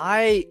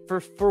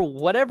for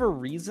whatever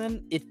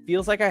reason, it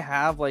feels like I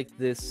have like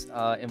this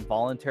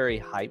involuntary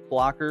hype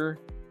blocker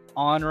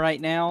on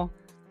right now.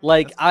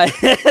 Like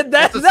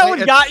that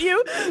one got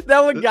you.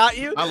 That one got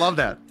you. I love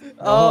that.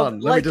 Hold on,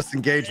 let me just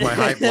engage my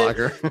hype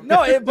blocker.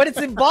 No, but it's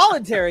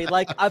involuntary.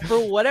 Like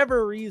for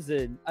whatever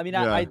reason. I mean,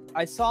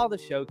 I saw the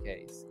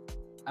showcase.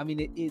 I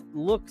mean, it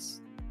looks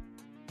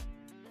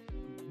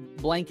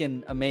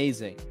blanking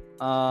amazing.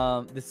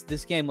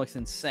 This game looks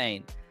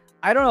insane.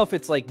 I don't know if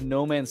it's like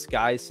No Man's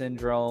Sky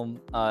syndrome,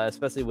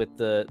 especially with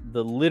the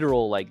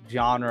literal like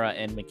genre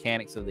and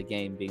mechanics of the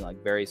game being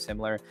like very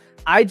similar.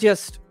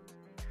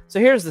 So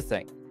here's the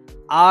thing.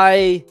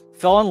 I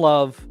fell in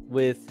love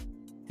with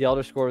the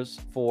Elder Scrolls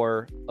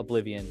 4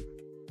 Oblivion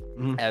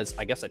as,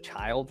 I guess, a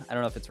child. I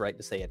don't know if it's right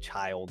to say a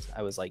child.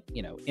 I was like,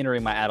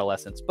 entering my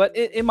adolescence, but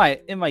in my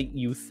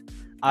youth,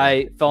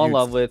 I fell in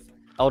love with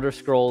Elder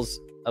Scrolls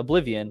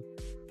Oblivion.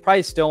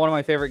 Probably still one of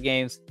my favorite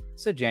games.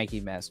 It's a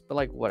janky mess, but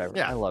like whatever.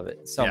 Yeah. I love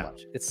it so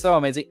much. It's so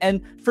amazing.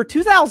 And for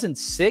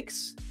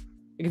 2006,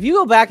 if you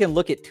go back and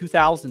look at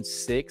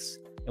 2006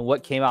 and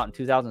what came out in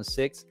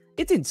 2006,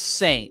 it's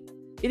insane.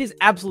 It is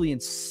absolutely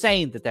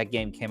insane that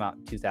game came out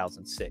in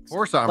 2006.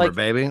 Horse armor,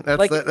 baby.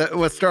 That's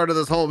what started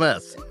this whole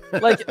mess.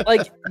 like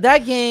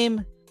that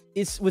game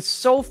was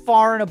so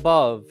far and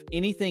above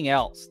anything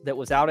else that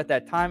was out at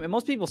that time. And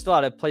most people still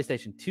had a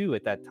PlayStation 2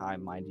 at that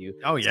time, mind you.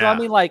 Oh, yeah. So, I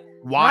mean, like,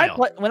 wild.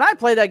 When I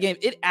played that game,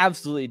 it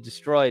absolutely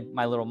destroyed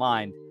my little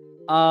mind.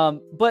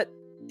 But,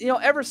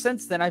 ever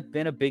since then, I've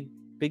been a big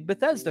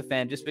Bethesda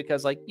fan just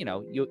because, like,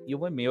 you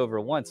win me over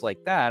once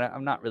like that.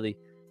 I'm not really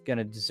going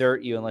to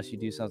desert you unless you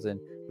do something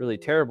really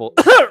terrible.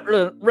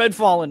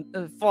 Redfall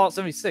and Fallout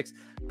 76.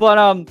 But,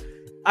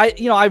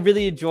 I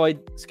really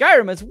enjoyed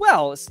Skyrim as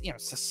well. It's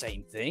it's the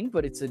same thing,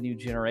 but it's a new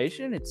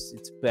generation. It's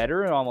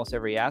better in almost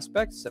every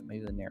aspect, except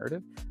maybe the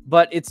narrative.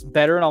 But it's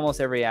better in almost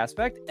every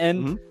aspect.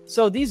 And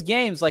so these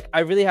games, like,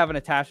 I really have an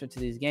attachment to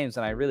these games,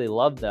 and I really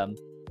love them.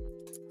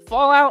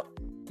 Fallout,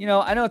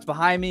 I know it's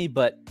behind me,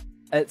 but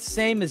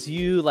same as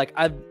you, like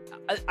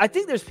I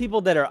think there's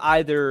people that are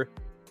either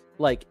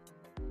like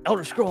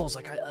Elder Scrolls,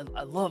 like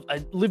I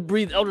live,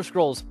 breathe Elder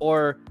Scrolls,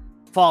 or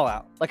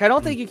Fallout. Like I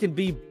don't think you can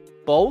be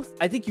both.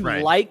 I think you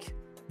like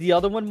the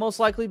other one most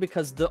likely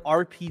because the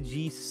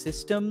RPG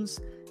systems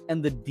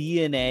and the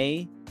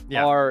DNA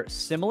are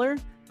similar.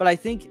 But I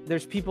think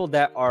there's people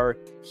that are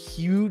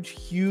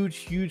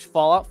huge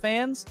Fallout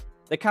fans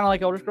that kind of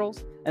like Elder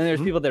Scrolls, and there's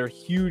people that are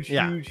huge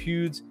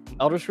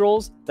Elder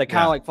Scrolls that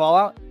kind of like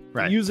Fallout.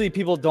 Right. Usually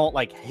people don't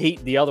like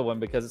hate the other one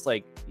because it's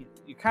like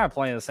you're kind of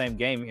playing the same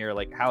game here.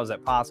 Like, how is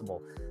that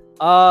possible?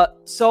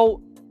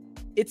 So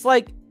it's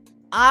like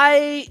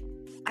I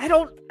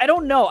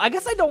don't know. I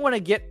guess I don't want to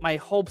get my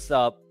hopes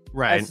up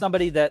as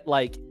somebody that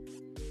like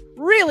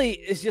really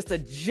is just a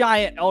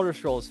giant Elder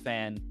Scrolls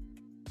fan.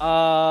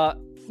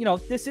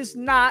 This is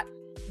not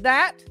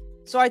that.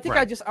 So I think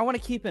I want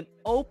to keep an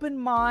open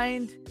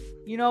mind.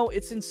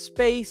 It's in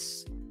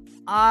space.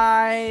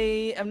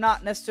 I am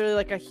not necessarily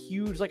like a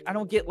huge, like, I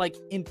don't get like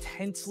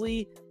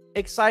intensely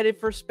excited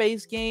for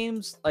space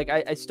games. Like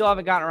I still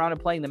haven't gotten around to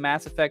playing the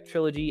Mass Effect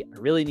trilogy. I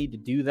really need to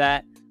do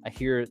that. I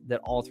hear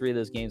that all three of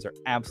those games are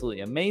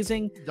absolutely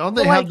amazing. Don't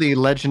they have the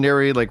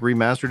legendary like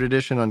remastered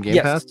edition on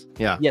Game Pass?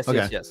 Yeah. Yes.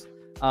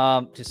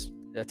 Just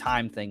a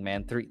time thing,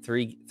 man.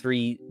 Three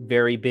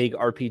very big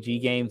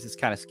RPG games. It's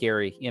kind of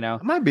scary, I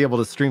might be able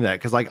to stream that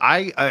because like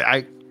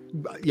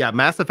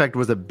Mass Effect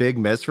was a big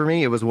miss for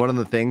me. It was one of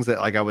the things that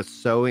like I was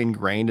so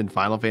ingrained in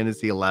Final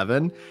Fantasy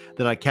 11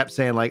 that I kept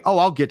saying like, oh,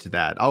 I'll get to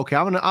that. Okay,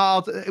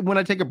 I'll when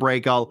I take a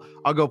break, I'll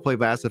go play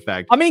Mass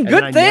Effect. I mean,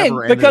 good thing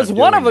because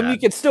one of them you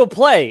can still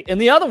play, and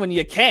the other one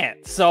you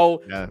can't.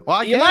 So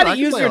you might have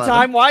used your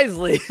time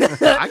wisely.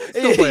 I can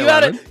still play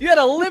you had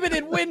a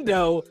limited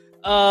window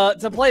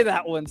to play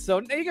that one, so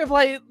you can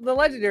play the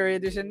Legendary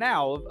Edition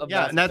now. Of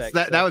Mass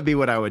Effect, that would be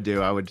what I would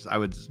do. I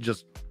would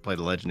just play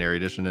the Legendary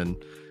Edition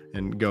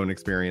and go and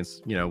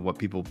experience, what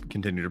people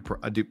continue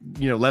to do,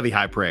 levy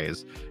high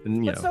praise.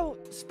 And, so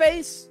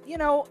space,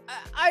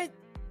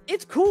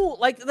 it's cool.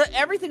 Like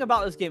everything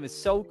about this game is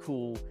so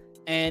cool.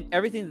 And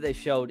everything that they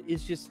showed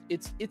is just,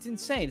 it's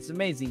insane. It's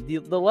amazing.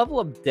 The level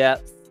of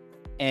depth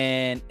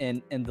and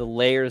the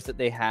layers that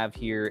they have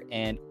here,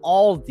 and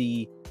all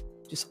the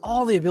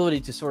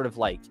ability to sort of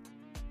like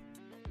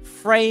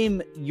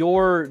frame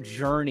your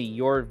journey,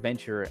 your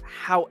adventure,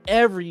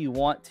 however you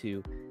want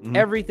to.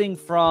 Everything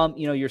from,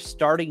 your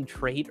starting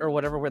trait or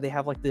whatever, where they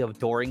have like the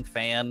adoring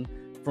fan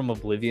from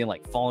Oblivion,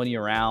 like following you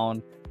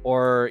around,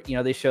 or,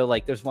 they show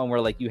like, there's one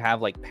where like you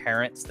have like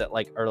parents that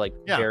like are like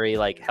very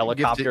like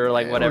helicopter,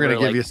 like whatever. We're gonna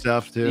give like, you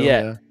stuff too.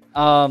 Yeah.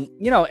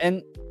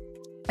 And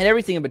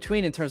everything in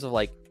between in terms of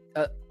like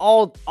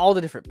all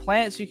the different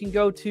planets you can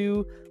go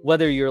to,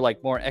 whether you're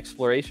like more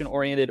exploration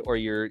oriented or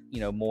you're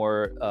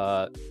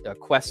more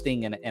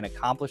questing and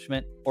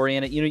accomplishment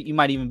oriented. You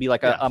might even be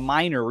like a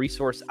minor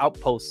resource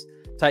outpost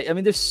type. I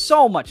mean, there's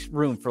so much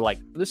room for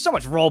there's so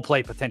much role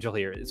play potential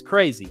here. It's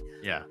crazy.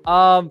 Yeah.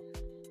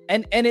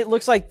 And it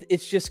looks like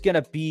it's just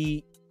gonna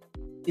be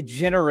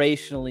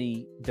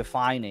generationally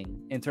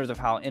defining in terms of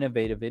how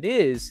innovative it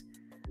is.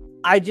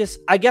 I guess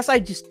I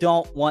just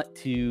don't want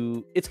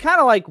to. It's kind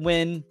of like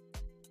when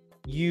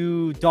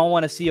you don't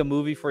want to see a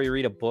movie before you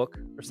read a book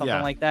or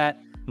something like that.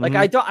 Like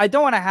I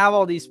don't want to have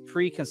all these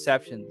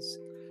preconceptions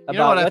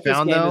about what this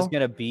game is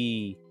going to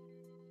be.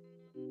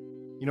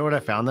 You know what I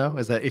found though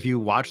is that if you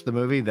watch the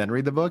movie then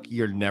read the book,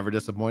 you're never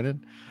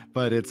disappointed.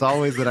 But it's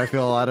always that I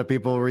feel a lot of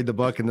people read the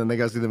book and then they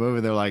go see the movie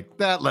and they're like,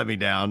 that let me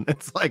down.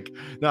 It's like,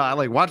 no, I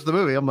like watch the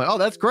movie. I'm like, oh,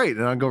 that's great,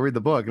 and I'll go read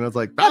the book, and it's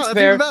like, oh, that's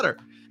even better.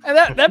 And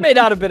that may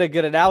not have been a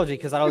good analogy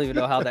because I don't even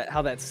know how that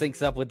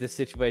syncs up with this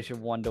situation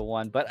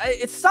one-to-one. But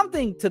it's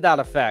something to that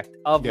effect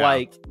of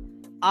like,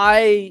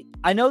 I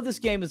know this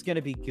game is going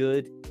to be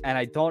good, and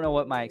I don't know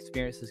what my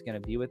experience is going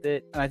to be with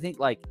it. And I think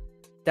like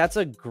that's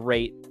a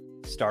great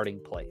starting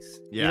place.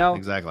 Yeah,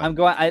 exactly.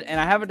 I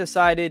haven't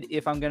decided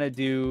if I'm going to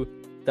do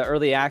the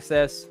early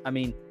access. I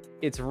mean,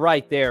 it's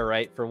right there,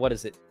 right? For what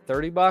is it,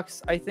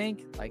 $30? I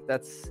think like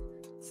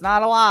it's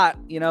not a lot,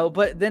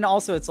 but then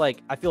also it's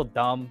like, I feel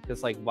dumb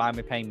because like, why am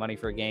I paying money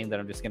for a game that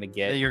I'm just going to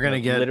get? You're going to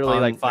get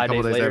literally like 5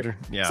 days later. After.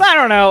 Yeah. So I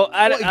don't know.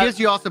 It gives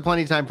you also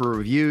plenty of time for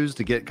reviews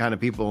to get kind of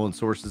people and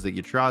sources that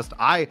you trust.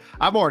 I'm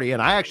already in.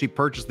 I actually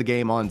purchased the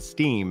game on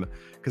Steam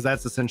because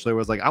that's essentially what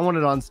I was like, I want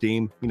it on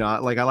Steam. I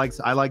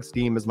like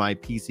Steam as my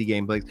PC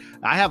game place.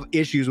 I have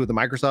issues with the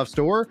Microsoft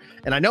Store,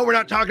 and I know we're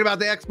not talking about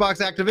the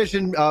Xbox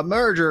Activision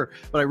merger,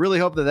 but I really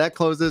hope that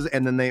closes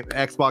and then the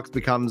Xbox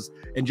becomes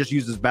and just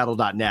uses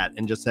battle.net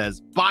and just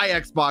says buy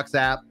Xbox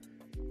app,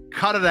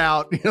 cut it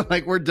out,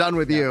 like we're done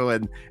with you,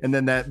 and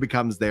then that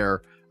becomes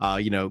their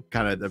kind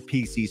of the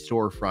PC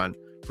storefront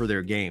for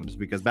their games,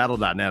 because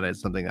battle.net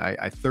is something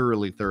I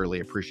thoroughly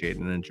appreciate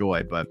and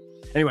enjoy. But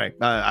anyway,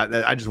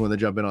 I just wanted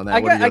to jump in on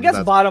that. I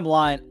guess bottom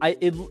line,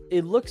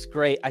 it looks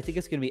great. I think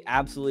it's going to be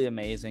absolutely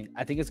amazing.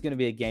 I think it's going to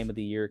be a game of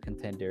the year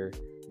contender.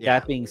 Yeah.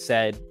 That being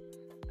said,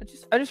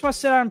 I just want to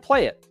sit down and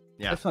play it.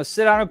 Yeah. I just want to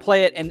sit down and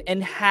play it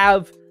and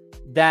have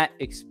that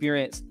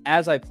experience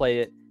as I play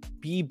it,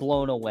 be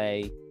blown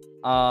away.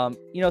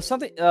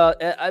 Something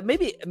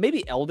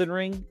maybe Elden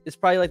Ring is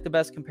probably like the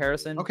best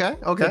comparison. Okay.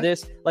 To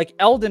this, like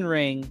Elden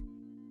Ring,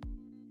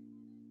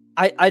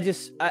 I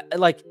just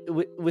like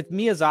with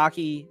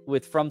Miyazaki,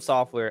 with From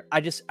Software, I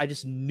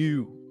just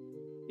knew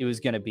it was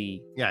gonna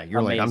be you're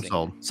amazing. Like, I'm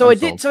sold. So it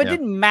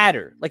didn't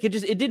matter. Like it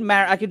didn't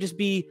matter. I could just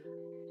be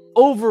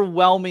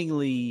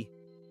overwhelmingly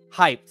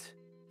hyped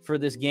for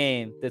this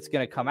game that's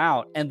gonna come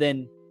out, and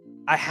then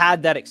I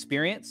had that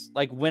experience.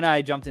 Like when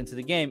I jumped into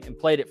the game and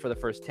played it for the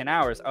first 10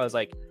 hours, I was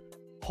like,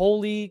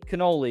 holy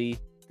cannoli,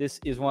 this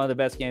is one of the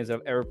best games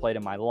I've ever played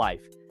in my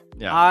life.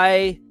 Yeah.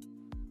 I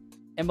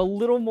am a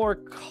little more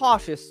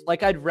cautious.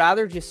 Like I'd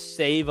rather just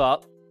save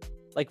up,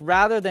 like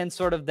rather than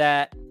sort of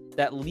that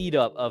lead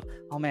up of,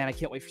 oh man, I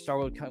can't wait for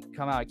Starfield to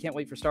come out. I can't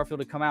wait for Starfield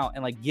to come out,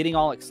 and like getting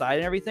all excited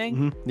and everything.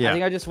 Mm-hmm. Yeah. I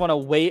think I just want to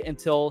wait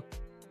until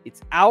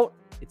it's out,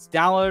 it's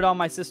downloaded on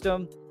my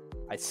system.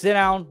 I sit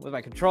down with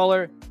my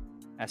controller,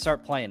 I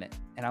start playing it,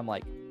 and I'm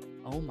like,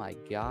 oh my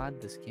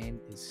god, this game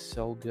is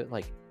so good.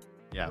 Like,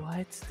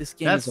 what? This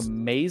game is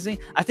amazing.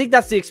 I think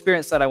that's the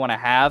experience that I want to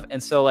have.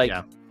 And so like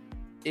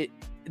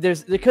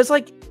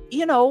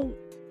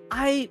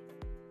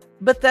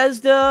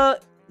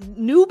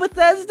new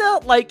Bethesda,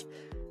 like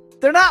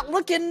they're not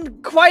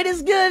looking quite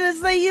as good as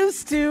they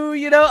used to,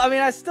 I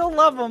mean, I still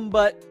love them,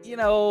 but you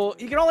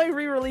can only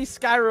re-release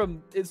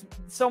Skyrim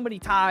so many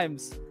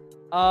times.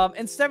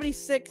 And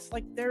 76,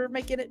 like they're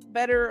making it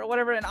better or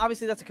whatever. And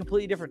obviously that's a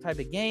completely different type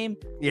of game.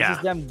 Yeah. This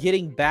is them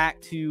getting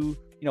back to,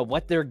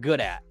 what they're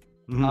good at.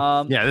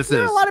 Mm-hmm.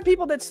 There are a lot of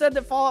people that said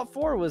that Fallout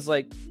 4 was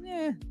like,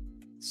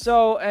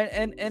 So,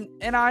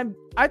 and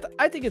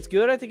I think it's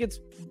good. I think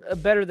it's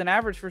better than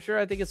average for sure.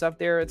 I think it's up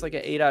there. It's like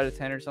an 8 out of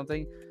 10 or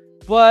something,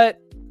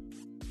 but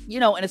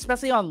and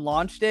especially on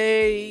launch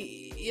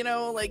day,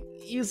 like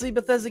usually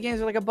Bethesda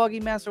games are like a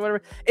buggy mess or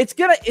whatever. It's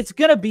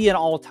going to be an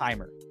all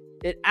timer.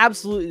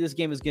 This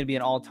game is going to be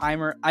an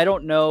all-timer. I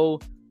don't know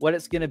what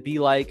it's going to be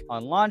like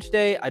on launch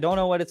day. I don't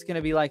know what it's going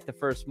to be like the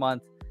first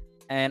month.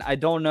 And I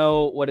don't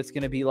know what it's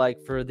going to be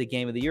like for the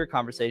game of the year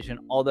conversation.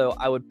 Although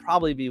I would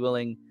probably be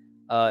willing,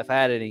 if I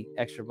had any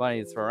extra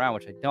money to throw around,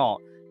 which I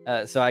don't,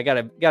 So I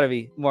gotta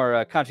be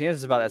more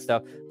conscientious about that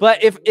stuff.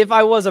 But if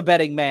I was a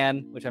betting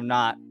man, which I'm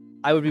not,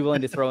 I would be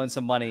willing to throw in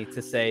some money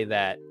to say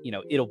that, you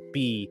know, it'll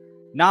be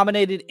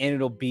nominated and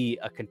it'll be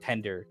a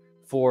contender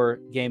for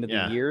Game of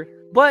the Year.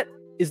 But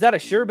is that a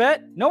sure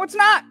bet? No, it's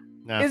not.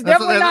 No, it's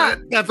definitely not.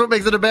 That's what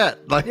makes it a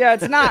bet. Like, yeah,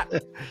 it's not.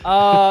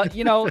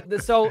 You know,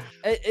 so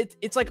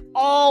it's like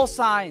all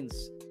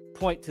signs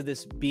point to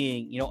this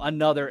being, you know,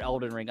 another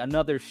Elden Ring,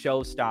 another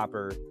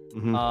showstopper.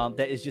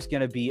 That is just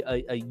going to be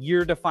a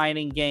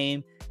year-defining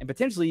game and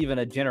potentially even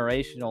a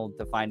generational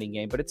defining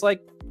game. But it's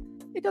like,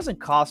 it doesn't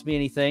cost me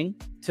anything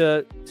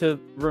to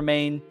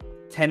remain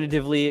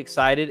tentatively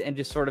excited and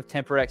just sort of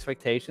temper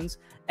expectations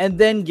and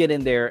then get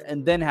in there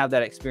and then have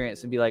that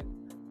experience and be like,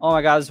 oh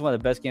my God, this is one of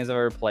the best games I've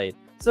ever played.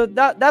 So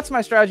that's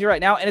my strategy right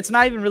now. And it's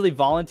not even really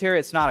voluntary.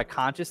 It's not a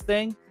conscious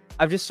thing.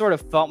 I've just sort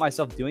of felt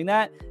myself doing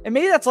that. And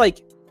maybe that's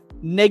like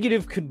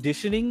negative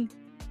conditioning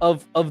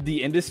of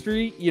the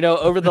industry, you know,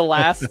 over the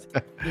last,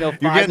 you know,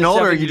 5 you're getting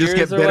older, you just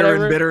get bitter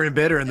and bitter and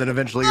bitter, and then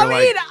eventually you're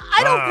like,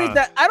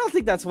 I don't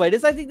think that's what it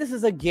is. I think this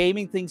is a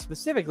gaming thing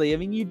specifically. I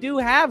mean, you do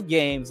have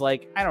games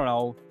like, I don't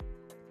know,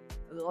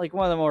 like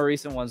one of the more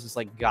recent ones is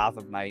like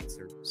Gotham Knights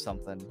or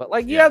something. But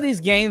like you have these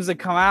games that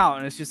come out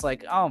and it's just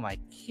like, oh my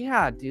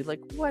God, dude, like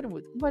what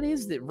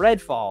is it?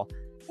 Redfall.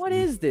 What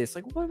is this?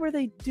 Like, what were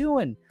they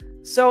doing?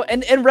 So,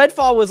 and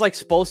Redfall was like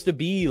supposed to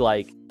be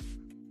like,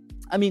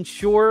 I mean,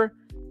 sure,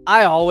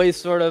 I always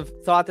sort of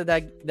thought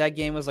that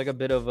game was like a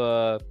bit of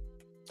a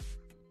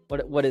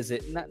what is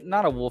it?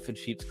 Not a wolf in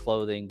sheep's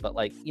clothing, but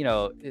like, you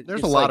know,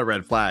 there's a lot of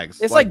red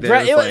flags. It's like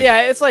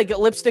it's like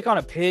lipstick on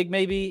a pig.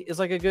 Maybe is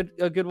like a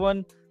good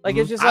one. Like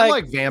it's just I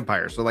like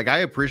vampires, so like I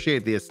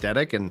appreciate the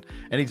aesthetic, and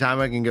anytime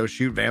I can go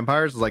shoot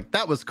vampires, like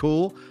that was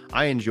cool.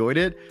 I enjoyed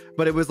it,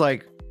 but it was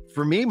like,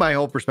 for me, my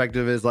whole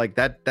perspective is like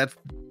that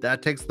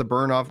takes the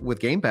burn off with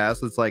Game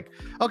Pass. It's like,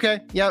 okay,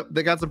 yeah,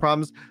 they got some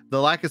problems.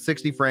 The lack of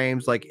 60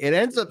 frames, like it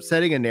ends up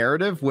setting a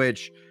narrative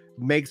which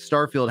makes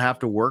Starfield have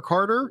to work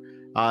harder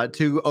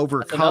to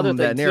overcome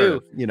that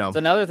narrative. You know, it's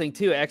another thing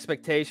too.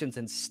 Expectations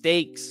and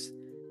stakes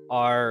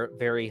are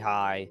very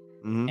high,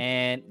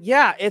 and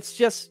yeah, it's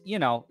just, you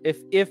know,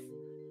 if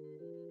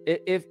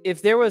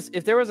there was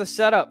a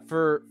setup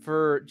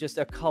for just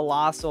a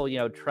colossal, you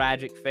know,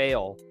 tragic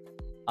fail,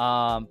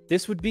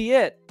 this would be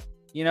it.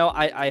 You know,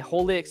 I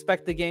wholly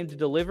expect the game to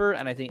deliver,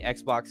 and I think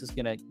Xbox is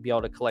going to be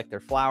able to collect their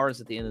flowers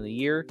at the end of the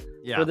year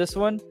for this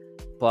one.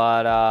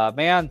 But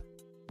man,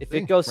 if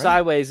it goes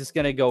sideways, it's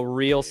going to go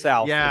real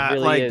south. Yeah, it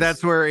really like is.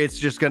 That's where it's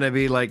just going to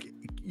be like,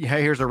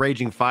 hey, here's a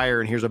raging fire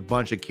and here's a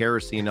bunch of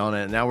kerosene on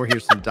it. Now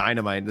here's some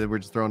dynamite that we're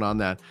just throwing on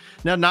that.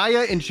 Now,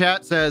 Naya in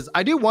chat says,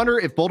 I do wonder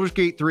if Baldur's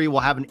Gate 3 will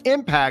have an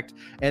impact,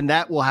 and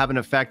that will have an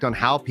effect on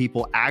how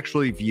people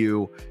actually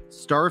view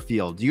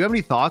Starfield. Do you have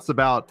any thoughts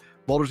about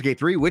Baldur's Gate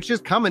 3, which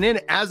is coming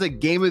in as a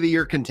Game of the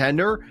Year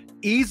contender?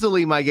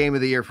 Easily my Game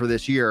of the Year for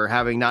this year,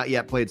 having not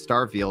yet played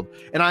Starfield.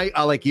 And I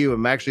like you,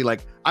 I'm actually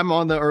like, I'm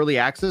on the early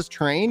access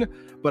train,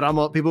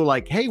 but people are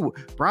like, hey,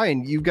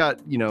 Brian, you've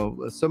got, you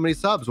know, so many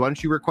subs. Why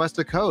don't you request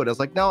a code? I was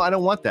like, no, I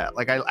don't want that.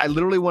 Like, I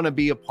literally want to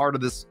be a part of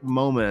this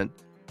moment,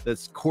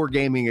 this core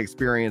gaming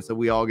experience that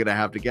we all get to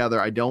have together.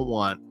 I don't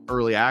want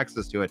early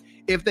access to it.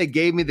 If they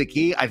gave me the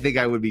key, I think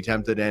I would be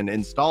tempted and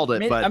installed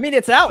it. I mean,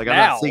 it's out like, now.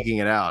 I'm not seeking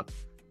it out.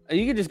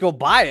 You can just go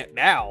buy it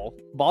now.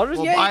 Baldur's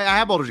Gate? I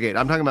have Baldur's Gate.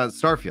 I'm talking about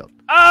Starfield.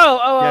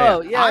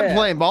 Yeah. I'm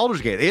playing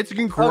Baldur's Gate. It's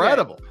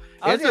incredible.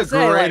 Okay. It's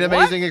a great,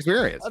 amazing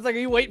experience. I was like, are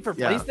you waiting for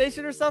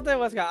PlayStation or something?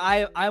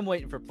 I'm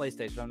waiting for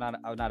PlayStation.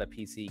 I'm not a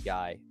PC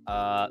guy.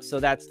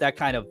 So that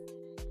kind of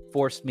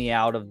forced me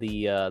out of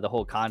the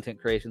whole content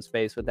creation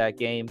space with that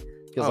game.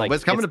 But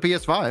it's coming to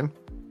PS5.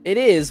 It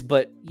is,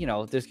 but you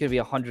know, there's gonna be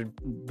 100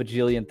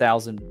 bajillion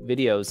thousand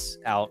videos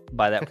out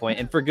by that point,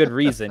 and for good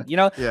reason. You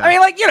know, I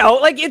mean, like, you know,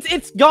 like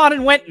it's gone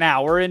and went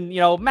now. We're in, you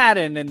know,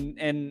 Madden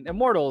and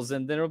Immortals,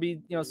 and then it'll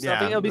be, you know,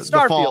 something. It'll be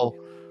Starfield.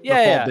 The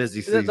fall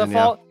busy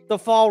season. The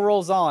fall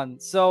rolls on.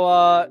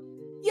 So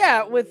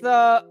with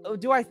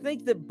do I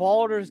think that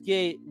Baldur's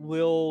Gate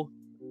will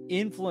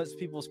influence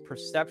people's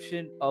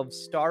perception of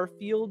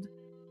Starfield?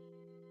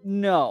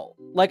 No.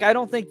 Like, I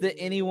don't think that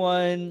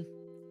anyone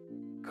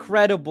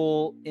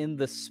credible in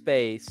the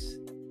space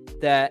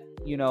that,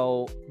 you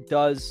know,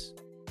 does,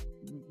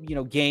 you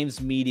know,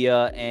 games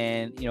media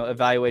and, you know,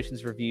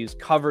 evaluations, reviews,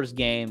 covers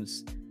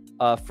games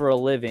for a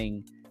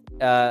living,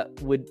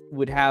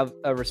 would have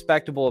a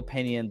respectable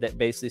opinion that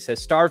basically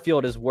says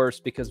Starfield is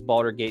worse because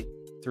Baldur's Gate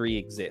 3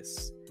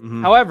 exists.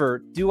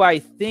 However, do I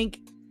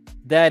think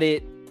that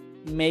it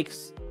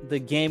makes the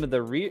Game of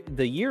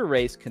the Year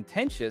race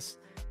contentious?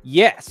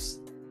 Yes.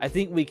 I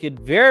think we could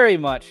very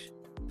much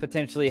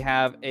potentially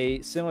have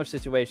a similar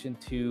situation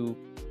to,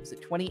 was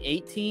it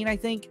 2018, I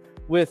think,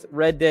 with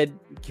Red Dead.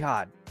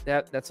 God,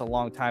 that's a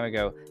long time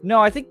ago. No,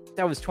 I think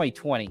that was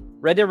 2020.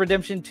 Red Dead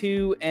Redemption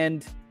 2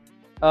 and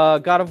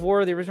God of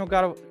War, the original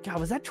God of... God,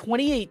 was that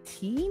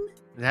 2018?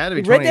 It had to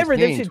be 2018. Red Dead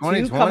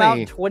Redemption 2 come out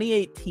in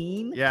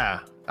 2018?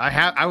 Yeah.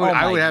 I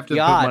would have to put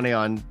money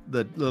on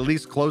the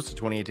least close to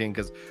 2018,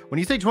 because when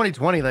you say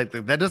 2020, like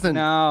that doesn't...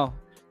 No.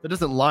 that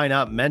doesn't line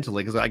up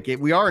mentally because like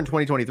we are in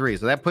 2023,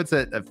 so that puts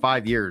it at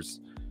 5 years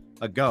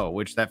ago,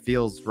 which that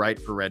feels right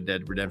for Red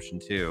Dead Redemption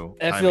 2.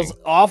 That timing. feels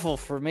awful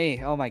for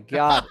me. Oh my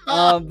god.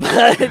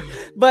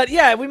 But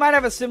yeah, we might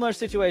have a similar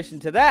situation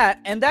to that,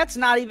 and that's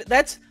not even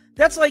that's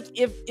like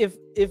if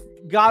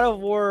God of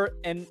War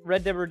and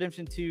Red Dead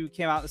Redemption 2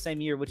 came out the same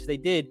year, which they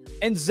did,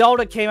 and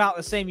Zelda came out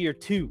the same year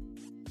too.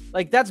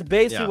 Like that's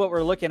basically what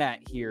we're looking at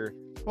here.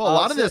 Well, a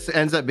lot of this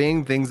ends up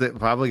being things that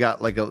probably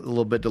got like a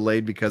little bit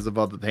delayed because of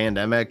all the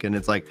pandemic, and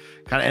it's like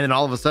kind of, and then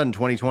all of a sudden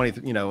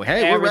 2020, you know,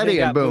 hey, we're ready,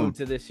 and boom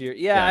to this year.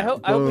 Yeah, I hope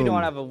we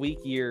don't have a weak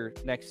year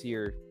next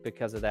year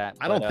because of that.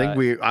 I don't think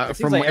we.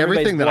 From like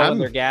everything that I'm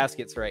their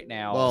gaskets right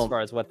now, as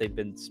far as what they've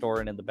been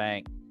storing in the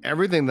bank.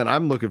 Everything that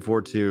I'm looking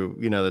forward to,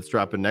 you know, that's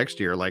dropping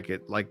next year, like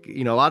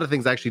you know, a lot of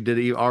things actually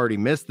did already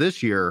miss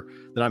this year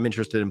that I'm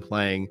interested in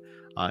playing,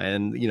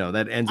 and you know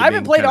that ends. I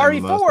haven't played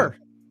RE4.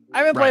 I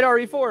haven't played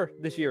RE4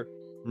 this year.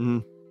 Mm-hmm.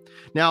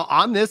 Now,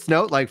 on this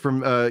note, like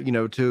from you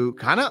know, to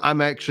kind of,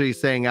 I'm actually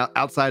saying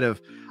outside of,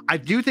 I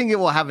do think it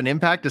will have an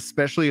impact,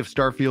 especially if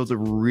Starfield's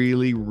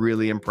really,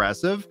 really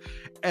impressive,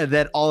 and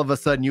that all of a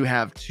sudden you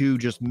have two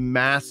just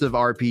massive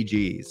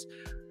RPGs,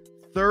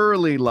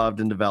 thoroughly loved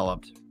and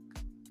developed.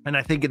 And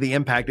I think the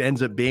impact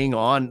ends up being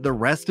on the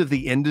rest of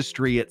the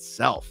industry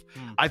itself.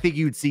 I think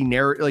you would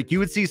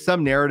see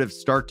some narratives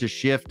start to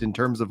shift in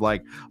terms of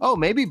like, oh,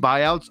 maybe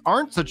buyouts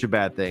aren't such a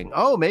bad thing.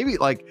 Oh, maybe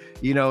like,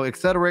 you know, et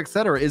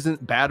cetera,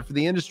 isn't bad for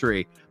the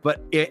industry.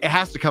 But it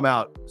has to come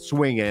out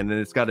swinging, and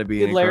it's got to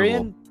be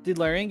incredible. Did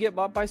Larian get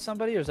bought by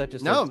somebody, or is that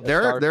just no?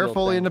 They're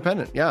fully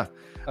independent. Yeah.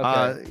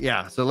 Okay.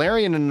 Yeah. So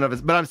Larian in and of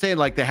it, but I'm saying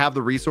like they have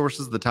the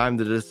resources, the time,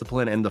 the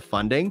discipline, and the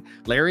funding.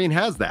 Larian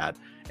has that.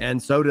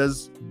 And so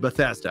does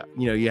Bethesda.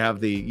 You know, you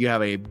have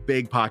a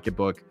big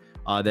pocketbook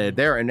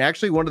there. And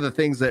actually, one of the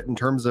things that in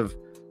terms of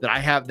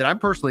that I'm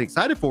personally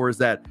excited for is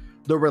that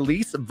the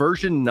release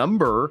version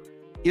number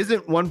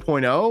isn't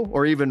 1.0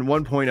 or even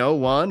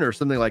 1.01 or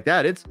something like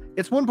that. It's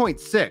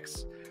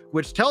 1.6,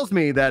 which tells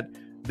me that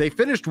they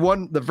finished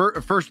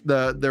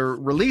the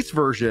release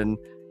version,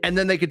 and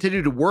then they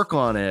continued to work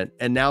on it,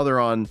 and now they're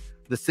on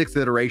the 6th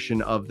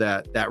iteration of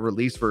that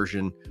release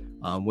version,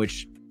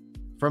 which,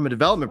 from a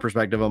development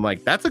perspective, I'm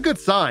like, that's a good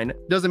sign.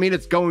 Doesn't mean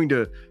it's going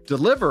to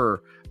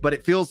deliver, but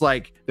it feels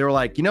like they were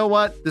like, you know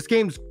what, this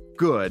game's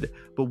good,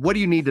 but what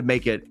do you need to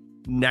make it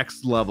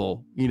next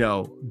level, you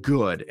know,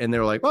 good? And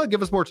they're like, well,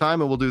 give us more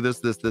time and we'll do this,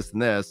 and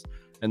this.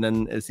 And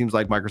then it seems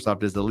like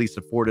Microsoft has at least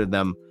afforded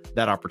them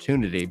that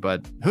opportunity,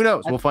 but who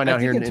knows? We'll find out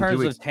here in 2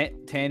 weeks. In terms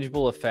of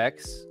tangible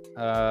effects,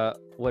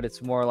 what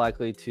it's more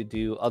likely to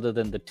do, other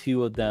than the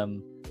two of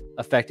them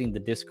affecting the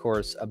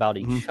discourse about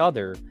each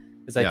other,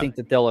 is I think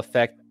that they'll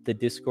affect the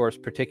discourse,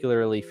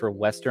 particularly for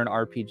Western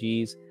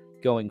RPGs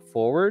going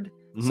forward.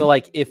 So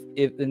like if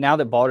now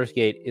that Baldur's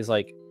Gate is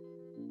like,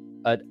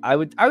 I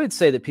would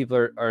say that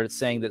people are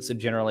saying that's a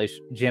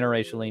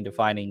generationally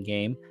defining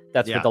game.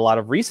 That's with a lot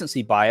of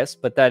recency bias,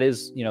 but that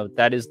is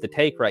the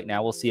take right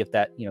now. We'll see if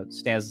that, you know,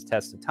 stands the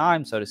test of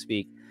time, so to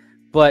speak.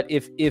 But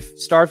if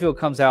Starfield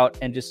comes out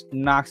and just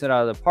knocks it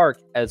out of the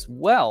park as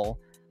well,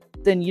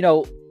 then, you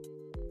know,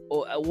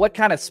 what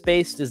kind of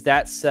space does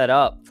that set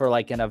up for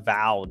like an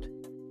Avowed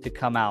to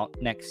come out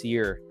next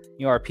year?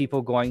 You know, are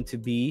people going to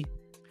be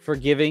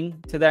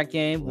forgiving to that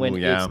game when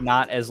it's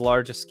not as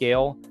large a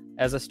scale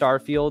as a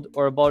Starfield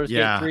or a Baldur's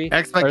Gate 3?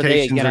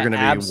 Expectations are going to be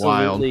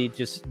absolutely wild.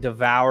 Just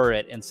devour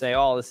it and say,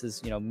 oh, this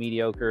is, you know,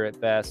 mediocre at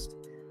best.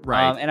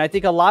 Right. And I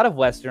think a lot of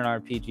Western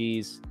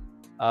RPGs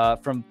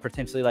from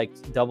potentially like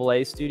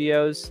AA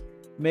studios,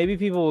 maybe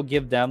people will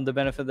give them the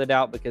benefit of the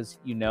doubt because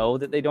you know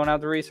that they don't have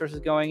the resources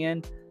going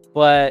in.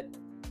 But,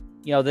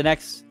 you know, the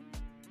next,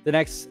 I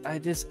guess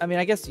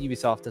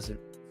Ubisoft doesn't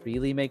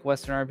really make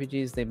Western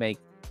RPGs. They make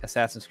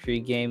Assassin's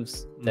Creed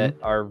games that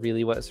are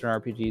really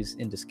Western RPGs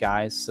in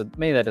disguise. So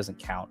maybe that doesn't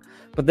count.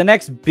 But the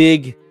next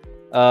big,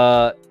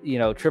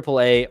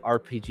 AAA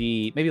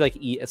RPG, maybe like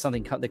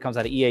something that comes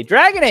out of EA,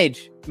 Dragon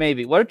Age,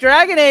 maybe. What if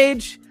Dragon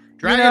Age?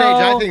 Age,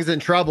 I think, is in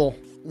trouble.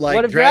 Like,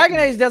 what if Dragon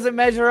Age doesn't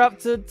measure up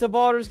to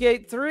Baldur's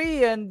Gate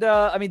 3? And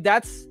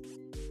that's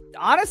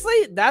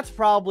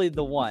probably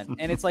the one.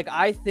 And it's like,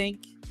 I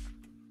think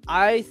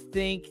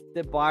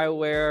that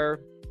BioWare,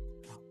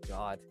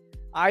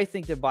 I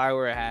think that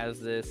BioWare has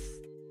this.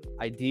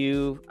 I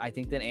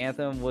think that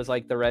Anthem was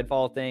like the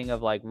Redfall thing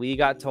of like, we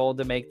got told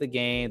to make the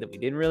game that we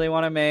didn't really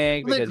want to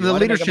make because the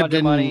leadership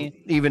didn't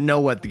even know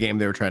what the game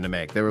they were trying to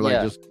make. They were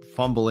like just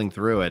fumbling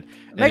through it.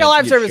 Make a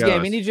live service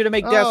game. We need you to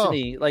make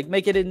Destiny. Like,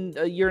 make it in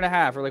a year and a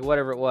half or like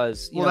whatever it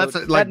was.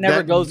 That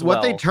never goes well.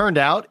 What they turned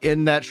out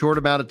in that short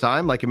amount of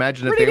time. Like,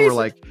 imagine if they were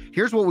like,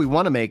 here's what we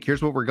want to make,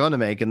 here's what we're going to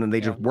make, and then they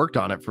just worked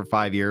on it for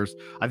 5 years.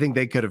 I think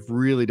they could have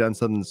really done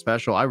something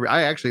special.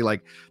 I actually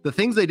like the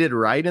things they did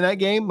right in that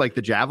game. Like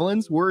the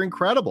javelins were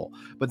incredible,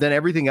 but then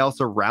everything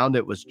else around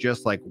it was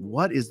just like,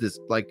 what is this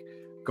like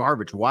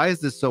garbage? Why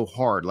is this so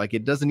hard? Like,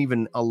 it doesn't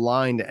even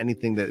align to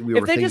anything that we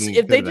were thinking.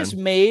 If they just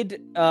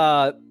made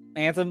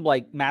Anthem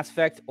like Mass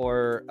Effect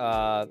or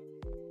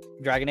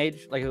Dragon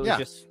Age, like it was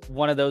just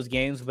one of those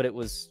games, but it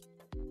was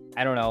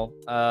I don't know.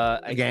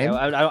 A game?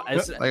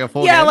 It's, Like a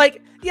full yeah, game?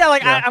 like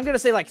Yeah. I'm gonna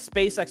say like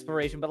space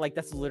exploration, but like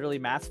that's literally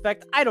Mass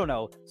Effect. I don't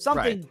know,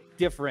 something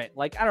different.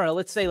 Like I don't know.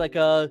 Let's say like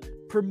a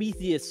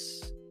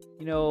Prometheus,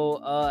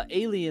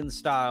 alien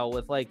style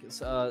with like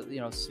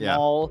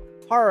small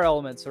horror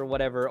elements or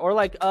whatever, or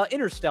like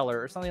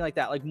Interstellar or something like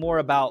that. Like more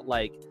about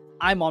like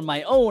I'm on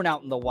my own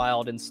out in the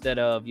wild instead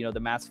of the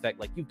Mass Effect.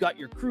 Like you've got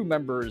your crew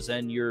members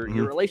and your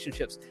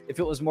relationships. If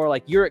it was more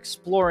like you're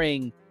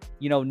exploring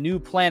new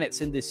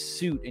planets in this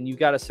suit and you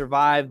got to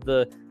survive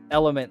the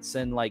elements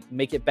and like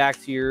make it back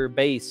to your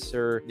base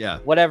or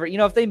whatever,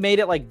 if they made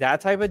it like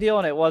that type of deal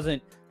and it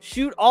wasn't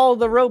shoot all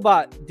the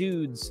robot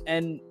dudes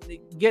and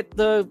get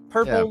the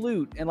purple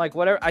loot and like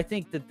whatever, I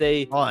think that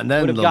they and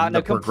then would have gotten the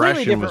a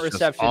completely different progression was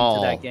reception to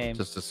that game.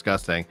 Just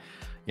disgusting.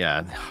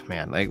 Yeah,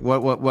 man, like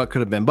what could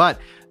have been, but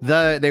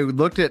they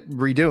looked at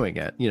redoing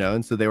it,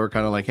 and so they were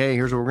kind of like, hey,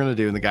 here's what we're gonna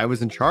do, and the guy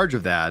was in charge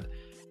of that.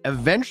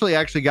 Eventually,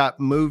 actually got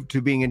moved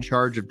to being in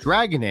charge of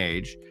Dragon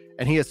Age,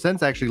 and he has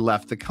since actually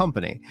left the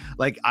company.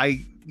 Like,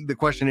 the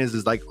question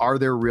is like, are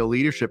there real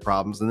leadership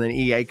problems? And then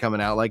EA coming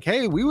out like,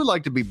 hey, we would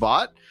like to be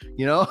bought,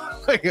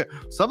 like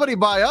somebody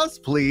buy us,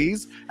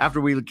 please.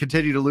 After we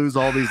continue to lose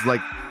all these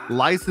like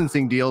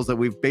licensing deals that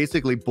we've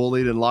basically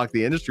bullied and locked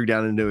the industry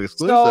down into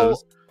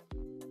exclusives.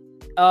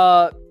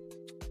 So,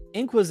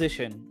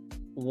 Inquisition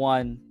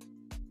won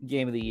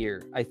Game of the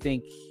Year, I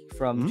think.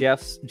 From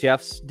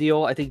Jeff's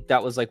deal, I think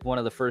that was like one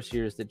of the first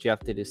years that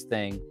Jeff did his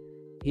thing.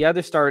 He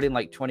either started in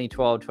like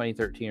 2012,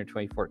 2013, or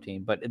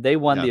 2014, but they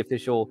won the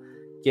official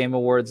Game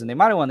Awards, and they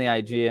might have won the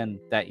IGN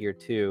that year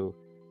too.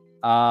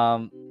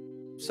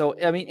 So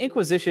I mean,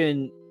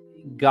 Inquisition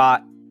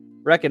got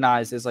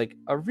recognized as like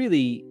a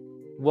really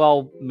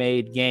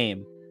well-made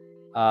game.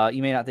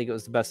 You may not think it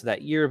was the best of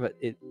that year, but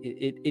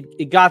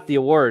it got the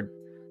award.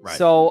 Right.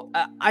 So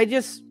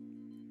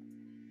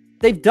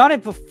they've done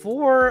it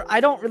before.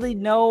 I don't really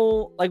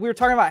know. Like we were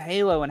talking about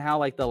Halo and how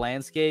like the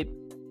landscape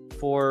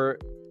for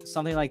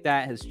something like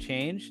that has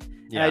changed.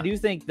 And I do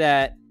think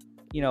that,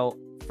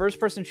 first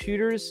person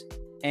shooters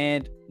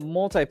and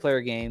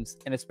multiplayer games,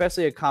 and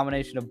especially a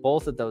combination of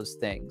both of those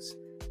things,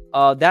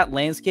 that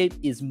landscape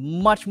is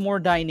much more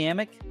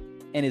dynamic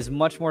and is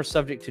much more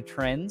subject to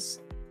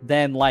trends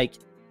than like,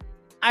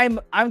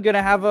 I'm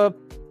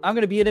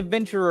gonna be an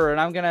adventurer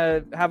and I'm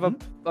gonna have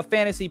a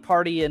fantasy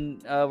party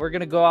and we're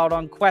gonna go out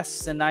on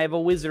quests and I have a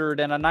wizard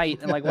and a knight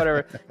and like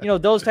whatever.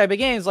 Those type of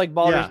games like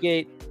Baldur's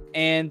Gate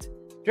and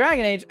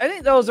Dragon Age. I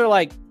think those are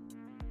like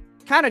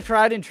kind of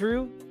tried and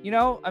true.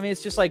 I mean,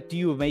 it's just like, do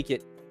you make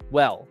it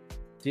well?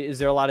 Is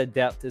there a lot of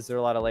depth? Is there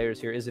a lot of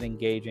layers here? Is it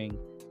engaging,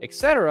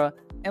 etc.?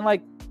 And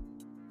like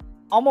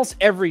almost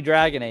every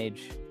Dragon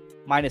Age,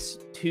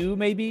 -2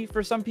 maybe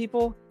for some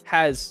people,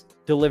 has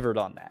delivered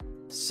on that.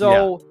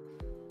 So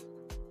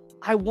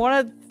I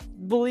want to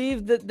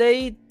believe that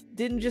they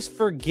didn't just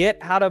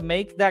forget how to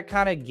make that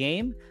kind of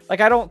game.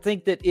 Like, I don't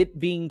think that it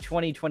being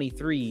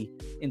 2023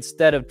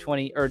 instead of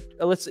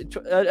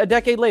a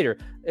decade later,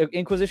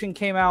 Inquisition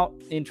came out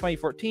in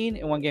 2014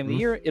 and won Game of the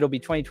Year. It'll be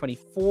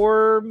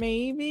 2024,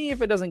 maybe,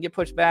 if it doesn't get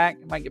pushed back.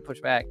 It might get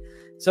pushed back.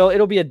 So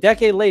it'll be a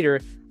decade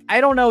later.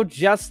 I don't know,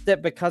 just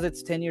that because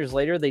it's 10 years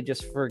later, they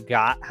just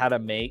forgot how to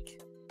make,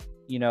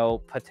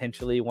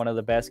 potentially one of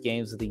the best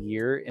games of the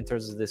year in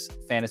terms of this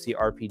fantasy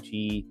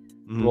RPG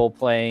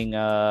role-playing,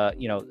 a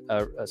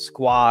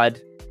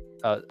squad,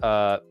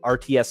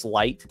 RTS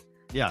light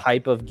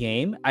type of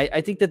game.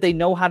 I think that they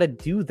know how to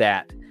do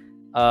that.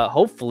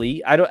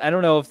 Hopefully, I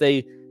don't know if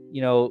they,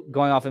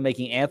 going off and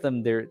making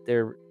Anthem,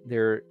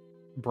 their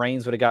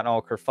brains would have gotten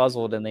all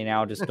kerfuzzled and they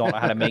now just don't know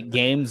how to make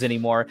games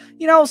anymore.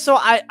 So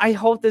I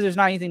hope that there's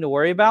not anything to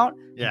worry about.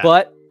 Yeah.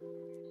 But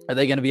are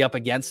they going to be up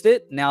against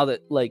it now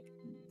that like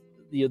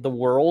the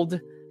world,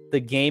 the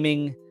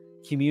gaming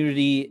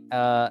community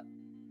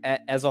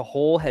as a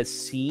whole has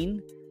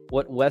seen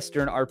what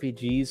Western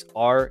RPGs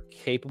are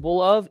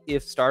capable of?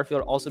 If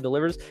Starfield also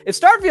delivers, if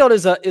Starfield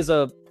is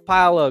a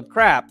pile of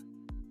crap,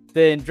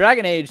 then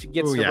Dragon Age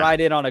gets to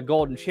ride in on a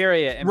golden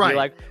chariot and be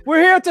like,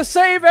 we're here to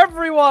save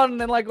everyone.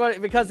 And like, what?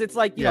 Because it's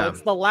like,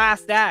 it's the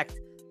last act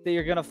that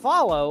you're going to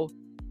follow.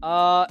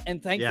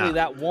 And thankfully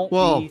that won't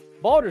be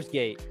Baldur's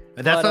Gate.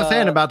 That's what I'm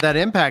saying about that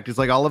impact. It's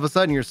like all of a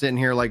sudden you're sitting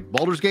here like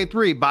Baldur's Gate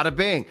 3, bada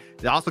bing.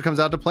 It also comes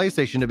out to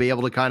PlayStation to be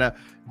able to kind of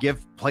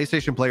give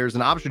PlayStation players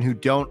an option who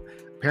don't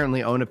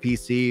apparently own a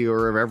PC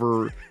or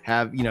ever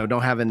have,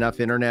 don't have enough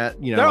internet,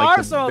 there like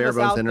are some bare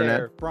bones internet.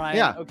 There, Brian,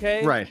 yeah.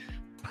 Okay. Right.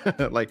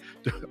 Like,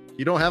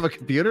 you don't have a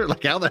computer?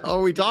 Like, how the hell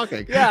are we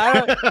talking?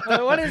 Yeah.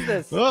 What is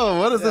this? Oh,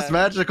 what is this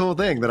magical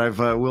thing that I've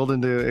willed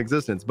into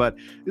existence? But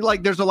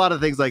like, there's a lot of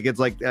things like it's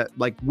like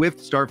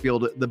with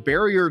Starfield, the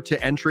barrier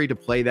to entry to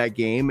play that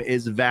game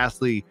is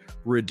vastly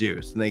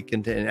reduced, and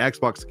and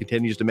Xbox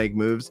continues to make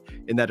moves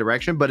in that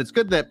direction. But it's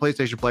good that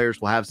PlayStation players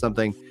will have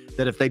something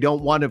that if they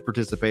don't want to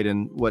participate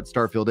in what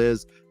Starfield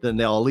is, then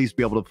they'll at least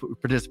be able to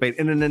participate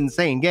in an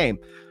insane game.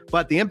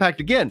 But the impact,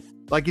 again,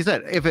 like you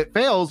said, if it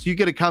fails, you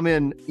get to come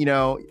in,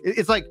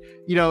 it's like,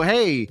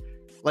 hey,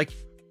 like,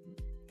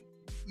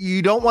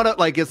 you don't want to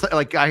like, it's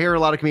like I hear a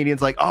lot of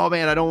comedians like, oh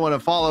man, I don't want to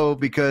follow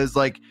because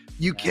like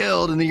you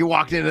killed and then you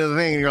walked into the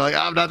thing and you're like,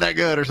 I'm not that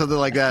good or something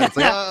like that. It's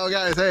like, oh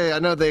guys, hey, I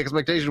know the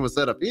expectation was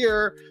set up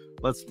here.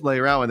 Let's play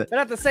around with it. But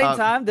at the same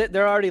time,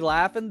 they're already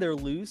laughing. They're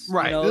loose.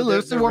 Right. You know, they're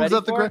loose. It warms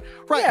up the ground.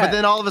 Right. Yeah. But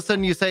then all of a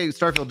sudden you say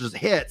Starfield just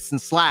hits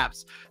and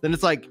slaps. Then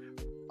it's like,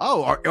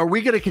 oh, are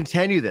we going to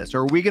continue this?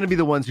 Or are we going to be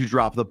the ones who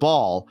drop the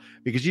ball?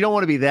 Because you don't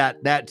want to be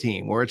that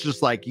team where it's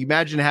just like,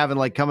 imagine having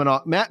like coming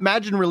off,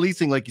 imagine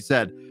releasing, like you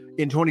said,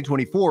 in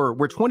 2024,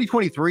 where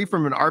 2023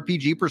 from an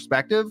RPG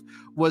perspective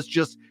was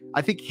just,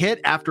 I think,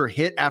 hit after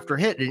hit after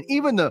hit. And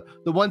even the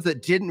ones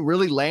that didn't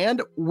really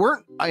land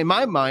weren't, in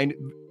my mind,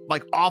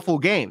 like awful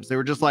games. They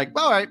were just like,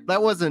 all right,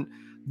 that wasn't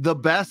the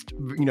best,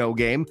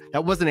 game.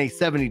 That wasn't a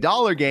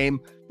 $70 game.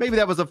 Maybe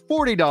that was a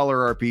 $40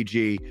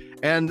 RPG.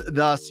 And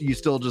thus you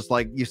still just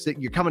like,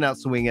 you're coming out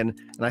swinging.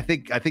 And I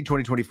think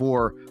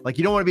 2024, like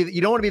you don't want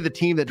to be the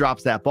team that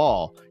drops that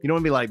ball. You don't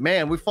want to be like,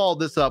 man, we followed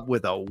this up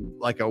with a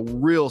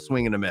real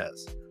swing and a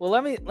miss. Well,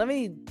 let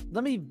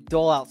me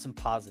dole out some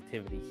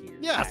positivity here.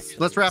 Yes. Actually.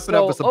 Let's wrap it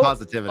up with some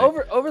positivity.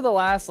 Over the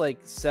last like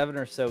 7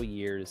 or so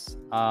years,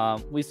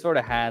 we sort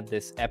of had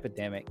this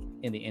epidemic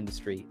in the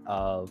industry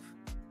of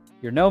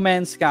your No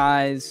Man's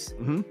Skies,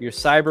 your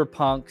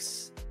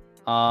Cyberpunks,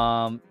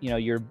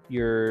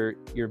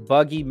 your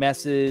buggy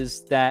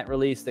messes that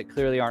release that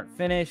clearly aren't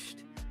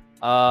finished,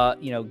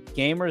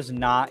 gamers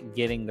not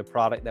getting the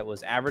product that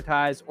was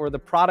advertised or the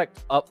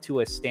product up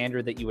to a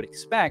standard that you would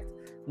expect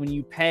when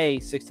you pay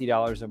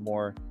 $60 or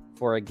more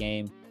for a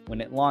game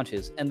when it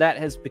launches. And that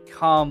has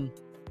become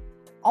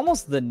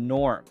almost the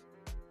norm.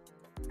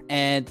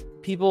 And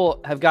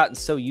people have gotten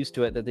so used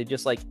to it that they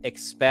just like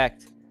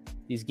expect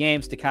these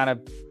games to kind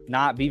of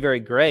not be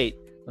very great.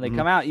 When they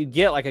come out, you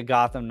get like a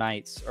Gotham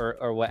Knights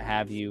or what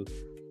have you.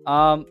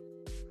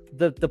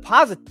 The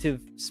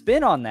positive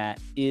spin on that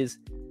is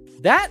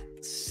that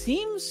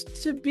seems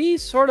to be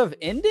sort of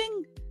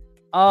ending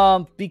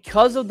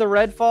because of the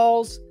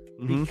Redfalls,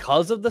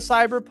 because of the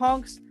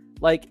Cyberpunks.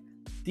 Like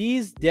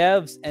these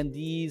devs and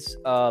these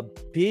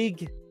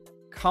big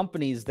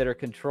companies that are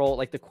controlled,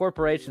 like the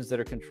corporations that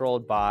are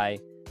controlled by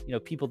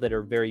people that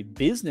are very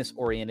business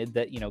oriented,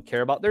 that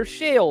care about their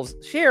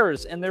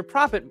shares and their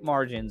profit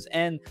margins,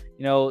 and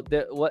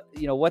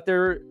what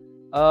they're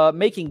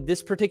making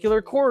this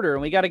particular quarter,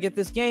 and we got to get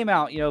this game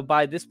out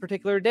by this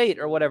particular date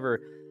or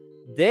whatever.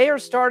 They are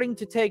starting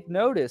to take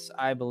notice,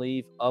 I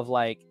believe, of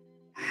like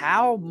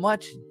how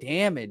much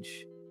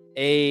damage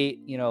a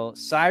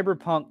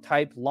cyberpunk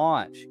type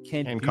launch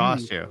can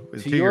cost you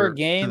to your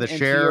game, to the and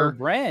share, to your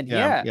brand.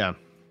 Yeah.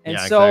 And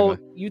yeah, so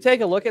exactly. you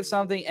take a look at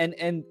something,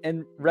 and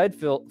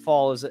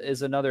Redfall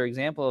is another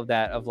example of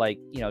that, of like,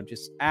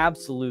 just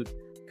absolute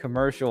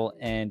commercial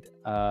and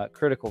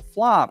critical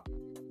flop.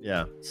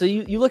 Yeah. So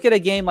you look at a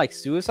game like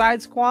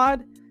Suicide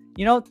Squad,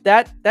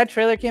 that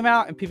trailer came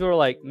out and people were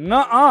like,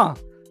 nuh-uh,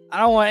 I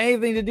don't want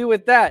anything to do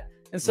with that.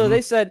 And so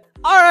they said,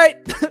 all right,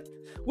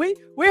 we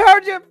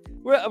heard you.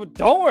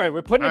 Don't worry,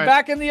 we're putting it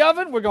back in the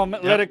oven. We're going to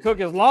let it cook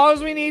as long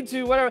as we need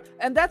to, whatever.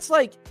 And that's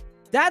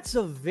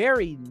a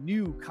very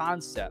new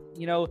concept.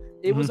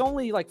 It was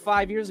only like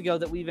 5 years ago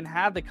that we even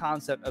had the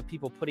concept of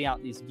people putting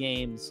out these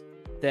games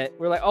that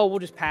we're like, oh, we'll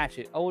just patch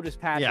it. Oh, we'll just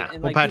patch it.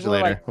 And we'll patch it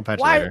later.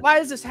 Like, why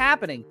is this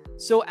happening?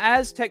 So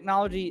as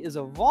technology is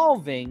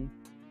evolving,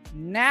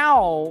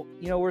 now,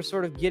 we're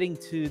sort of getting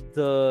to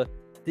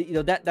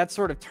that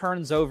sort of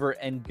turns over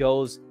and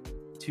goes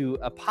to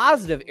a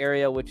positive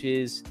area, which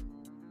is,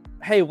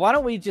 hey, why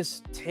don't we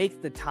just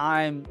take the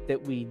time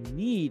that we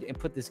need and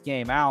put this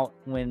game out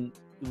when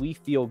we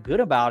feel good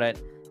about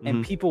it,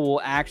 and people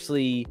will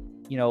actually,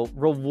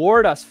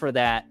 reward us for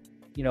that,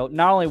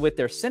 not only with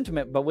their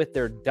sentiment, but with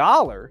their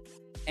dollar.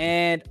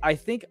 And I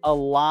think a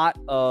lot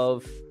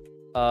of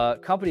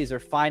companies are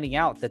finding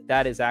out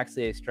that is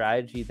actually a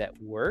strategy that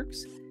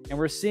works. And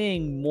we're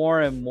seeing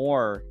more and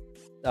more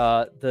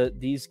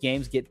these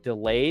games get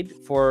delayed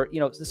for,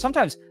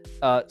 sometimes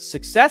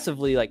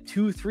successively, like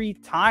 2-3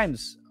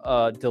 times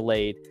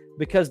delayed,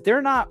 because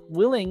they're not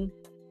willing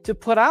to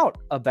put out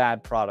a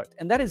bad product.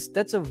 And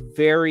that's a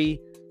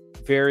very,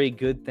 very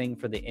good thing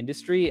for the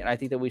industry. And I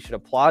think that we should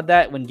applaud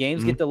that when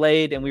games get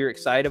delayed and we were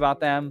excited about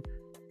them.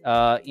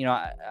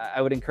 I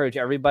would encourage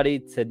everybody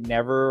to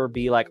never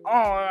be like, oh,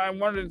 I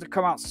wanted it to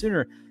come out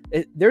sooner.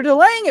 They're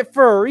delaying it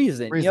for a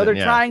reason. They're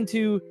trying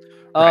to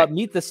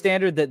meet the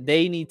standard that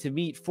they need to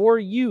meet for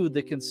you,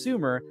 the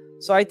consumer.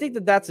 So I think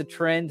that's a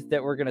trend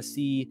that we're going to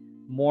see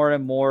more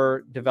and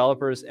more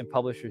developers and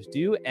publishers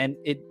do. And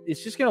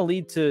it's just going to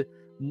lead to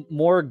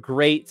more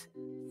great,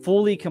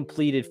 fully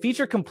completed,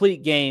 feature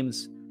complete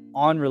games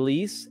on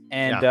release.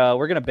 And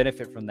we're going to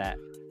benefit from that.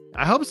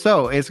 I hope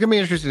so. It's going to be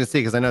interesting to see,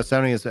 because I know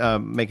Sony is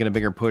making a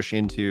bigger push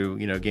into,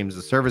 games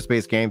as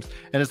service-based games.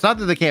 And it's not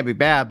that they can't be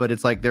bad, but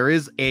it's like there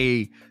is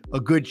a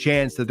good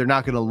chance that they're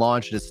not going to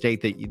launch in a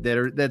state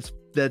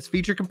that's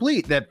feature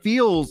complete, that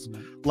feels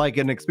like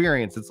an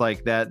experience. It's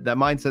like that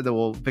mindset that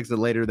we'll fix it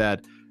later,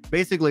 that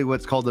basically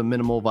what's called the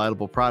minimal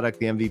viable product,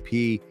 the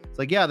MVP. It's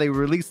like, they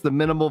release the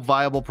minimal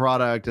viable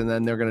product, and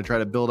then they're going to try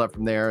to build up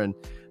from there. And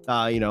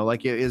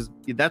Like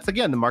that's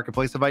again the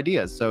marketplace of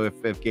ideas. So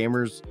if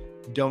gamers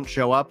don't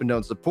show up and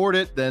don't support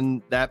it,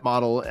 then that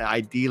model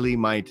ideally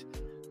might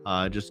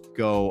just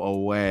go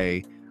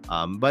away.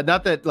 But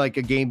not that like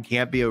a game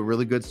can't be a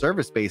really good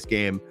service-based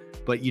game,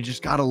 but you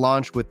just got to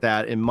launch with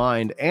that in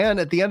mind. And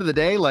at the end of the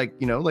day, like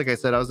I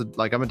said,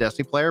 I'm a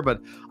Destiny player,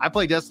 but I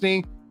play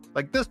Destiny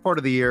like this part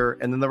of the year,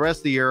 and then the rest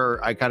of the year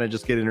I kind of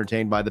just get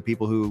entertained by the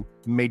people who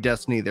made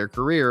Destiny their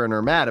career and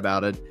are mad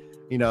about it,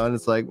 and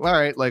it's like, all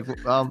right, like,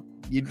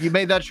 you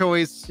made that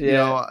choice.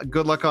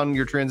 Good luck on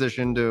your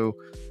transition to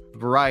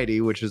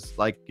variety, which is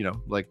like,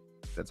 like,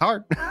 that's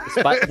hard.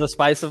 The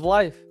spice of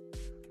life.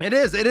 It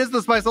is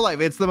the spice of life.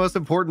 It's the most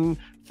important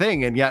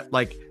thing. And yet,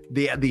 like,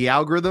 the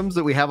algorithms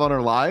that we have on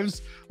our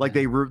lives, like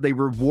they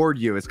reward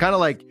you. It's kind of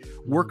like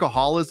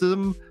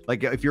workaholism.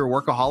 Like if you're a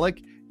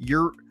workaholic,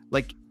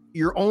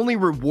 you're only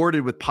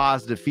rewarded with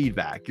positive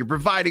feedback. You're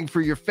providing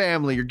for your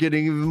family, you're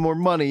getting even more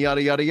money,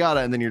 yada yada yada,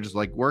 and then you're just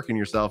like working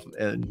yourself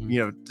and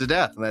to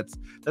death. And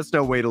that's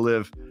no way to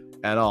live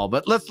at all.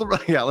 But let's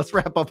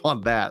wrap up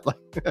on that.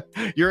 Like,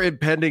 your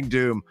impending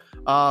doom.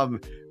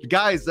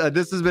 Guys,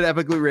 this has been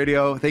Epic Loot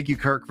Radio. Thank you,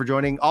 Kirk, for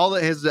joining. All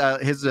of his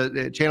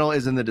channel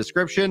is in the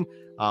description.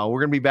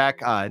 We're gonna be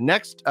back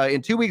next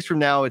in 2 weeks from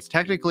now. It's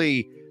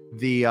technically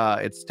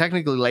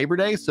Labor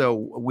Day,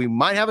 so we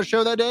might have a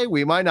show that day,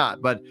 we might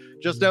not, but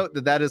just note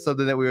that is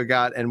something that we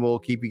got, and we'll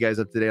keep you guys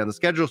up to date on the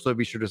schedule. So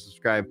be sure to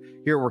subscribe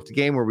here at Work the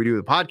Game, where we do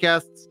the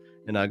podcasts,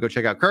 and go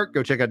check out Kirk,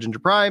 go check out Ginger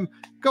Prime,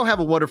 go have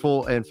a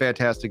wonderful and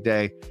fantastic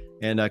day.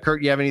 And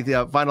Kirk, you have any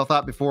final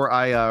thought before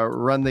I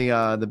run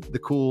the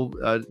cool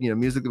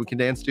music that we can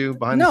dance to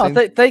behind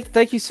the scenes?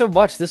 Thank you so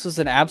much. This was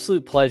an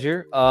absolute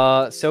pleasure.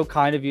 So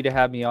kind of you to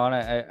have me on.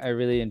 I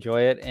really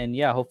enjoy it, and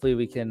yeah, hopefully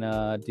we can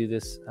do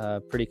this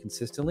pretty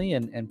consistently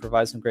and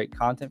provide some great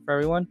content for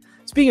everyone.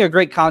 Speaking of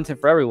great content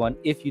for everyone,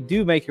 if you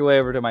do make your way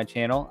over to my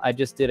channel, I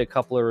just did a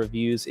couple of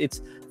reviews.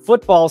 It's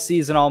football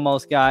season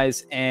almost,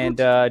 guys, and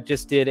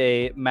just did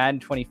a Madden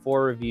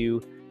 24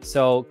 review.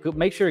 So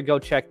make sure to go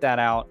check that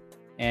out.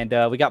 And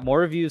we got more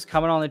reviews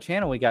coming on the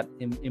channel. We got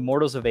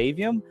Immortals of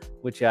Avium,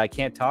 which I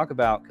can't talk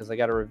about because I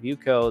got a review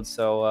code.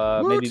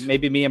 So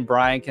maybe me and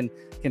Brian can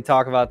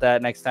talk about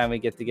that next time we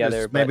get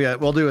together. Maybe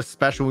we'll do a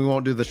special. We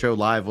won't do the show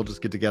live. We'll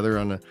just get together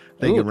on a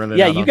thing and run it.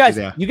 Yeah, out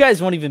you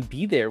guys won't even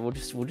be there. We'll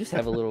just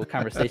have a little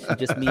conversation,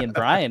 just me and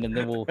Brian, and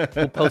then we'll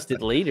post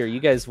it later.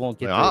 You guys won't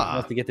get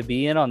to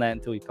be in on that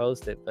until we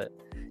post it. But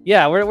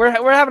yeah, we're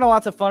having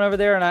lots of fun over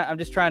there, and I'm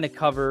just trying to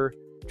cover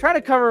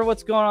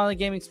what's going on in the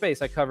gaming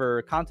space. I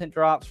cover content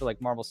drops for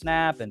like Marvel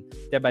Snap and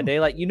Dead by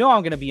Daylight. I'm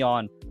going to be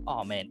on,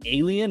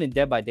 Alien and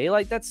Dead by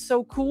Daylight. That's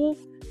so cool.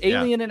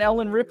 Alien and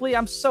Ellen Ripley.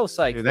 I'm so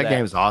psyched. Dude, that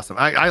game's awesome.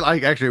 I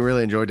actually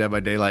really enjoy Dead by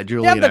Daylight.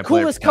 Julie, they have the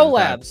coolest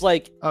collabs.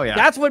 Like, oh yeah,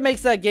 that's what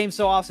makes that game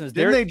so awesome.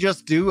 Didn't they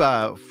just do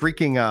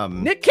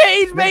freaking Nick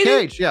Cage, baby?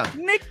 Nick Cage, yeah.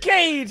 Nick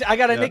Cage. I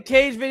got a Nick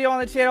Cage video on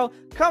the channel.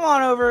 Come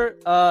on over.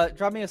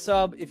 Drop me a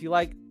sub if you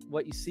like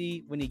what you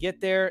see when you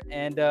get there,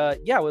 and I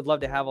would love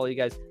to have all you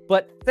guys.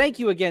 But thank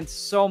you again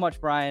so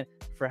much, Brian,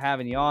 for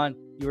having you on.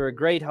 You were a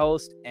great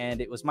host, and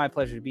it was my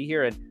pleasure to be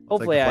here. And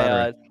hopefully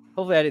I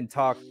didn't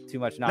talk too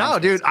much nonsense. No,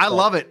 dude, I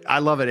love it.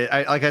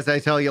 Like I said, I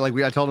tell you,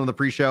 I told him in the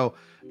pre-show,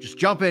 just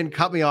jump in,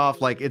 cut me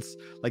off. Like, it's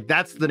like,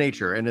 that's the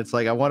nature. And it's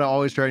like, I want to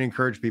always try to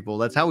encourage people.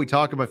 That's how we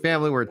talk to my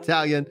family. We're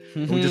Italian.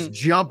 And we just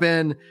jump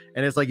in,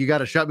 and it's like, you got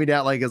to shut me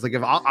down. Like, it's like,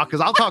 because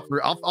I'll talk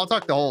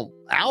the whole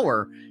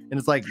hour. And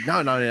it's like, no,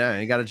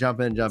 you got to jump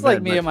in. It's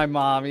like me and my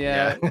mom.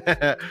 Yeah.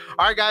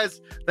 All right, guys.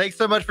 Thanks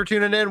so much for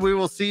tuning in. We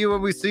will see you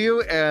when we see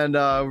you. And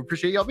we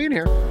appreciate y'all being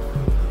here.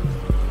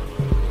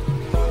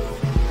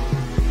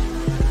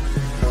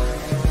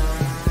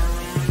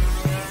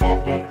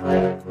 Epic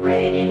Loot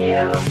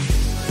Radio.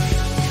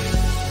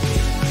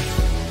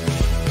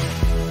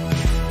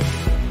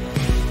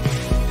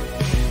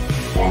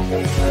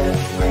 Epic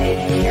Loot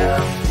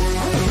Radio.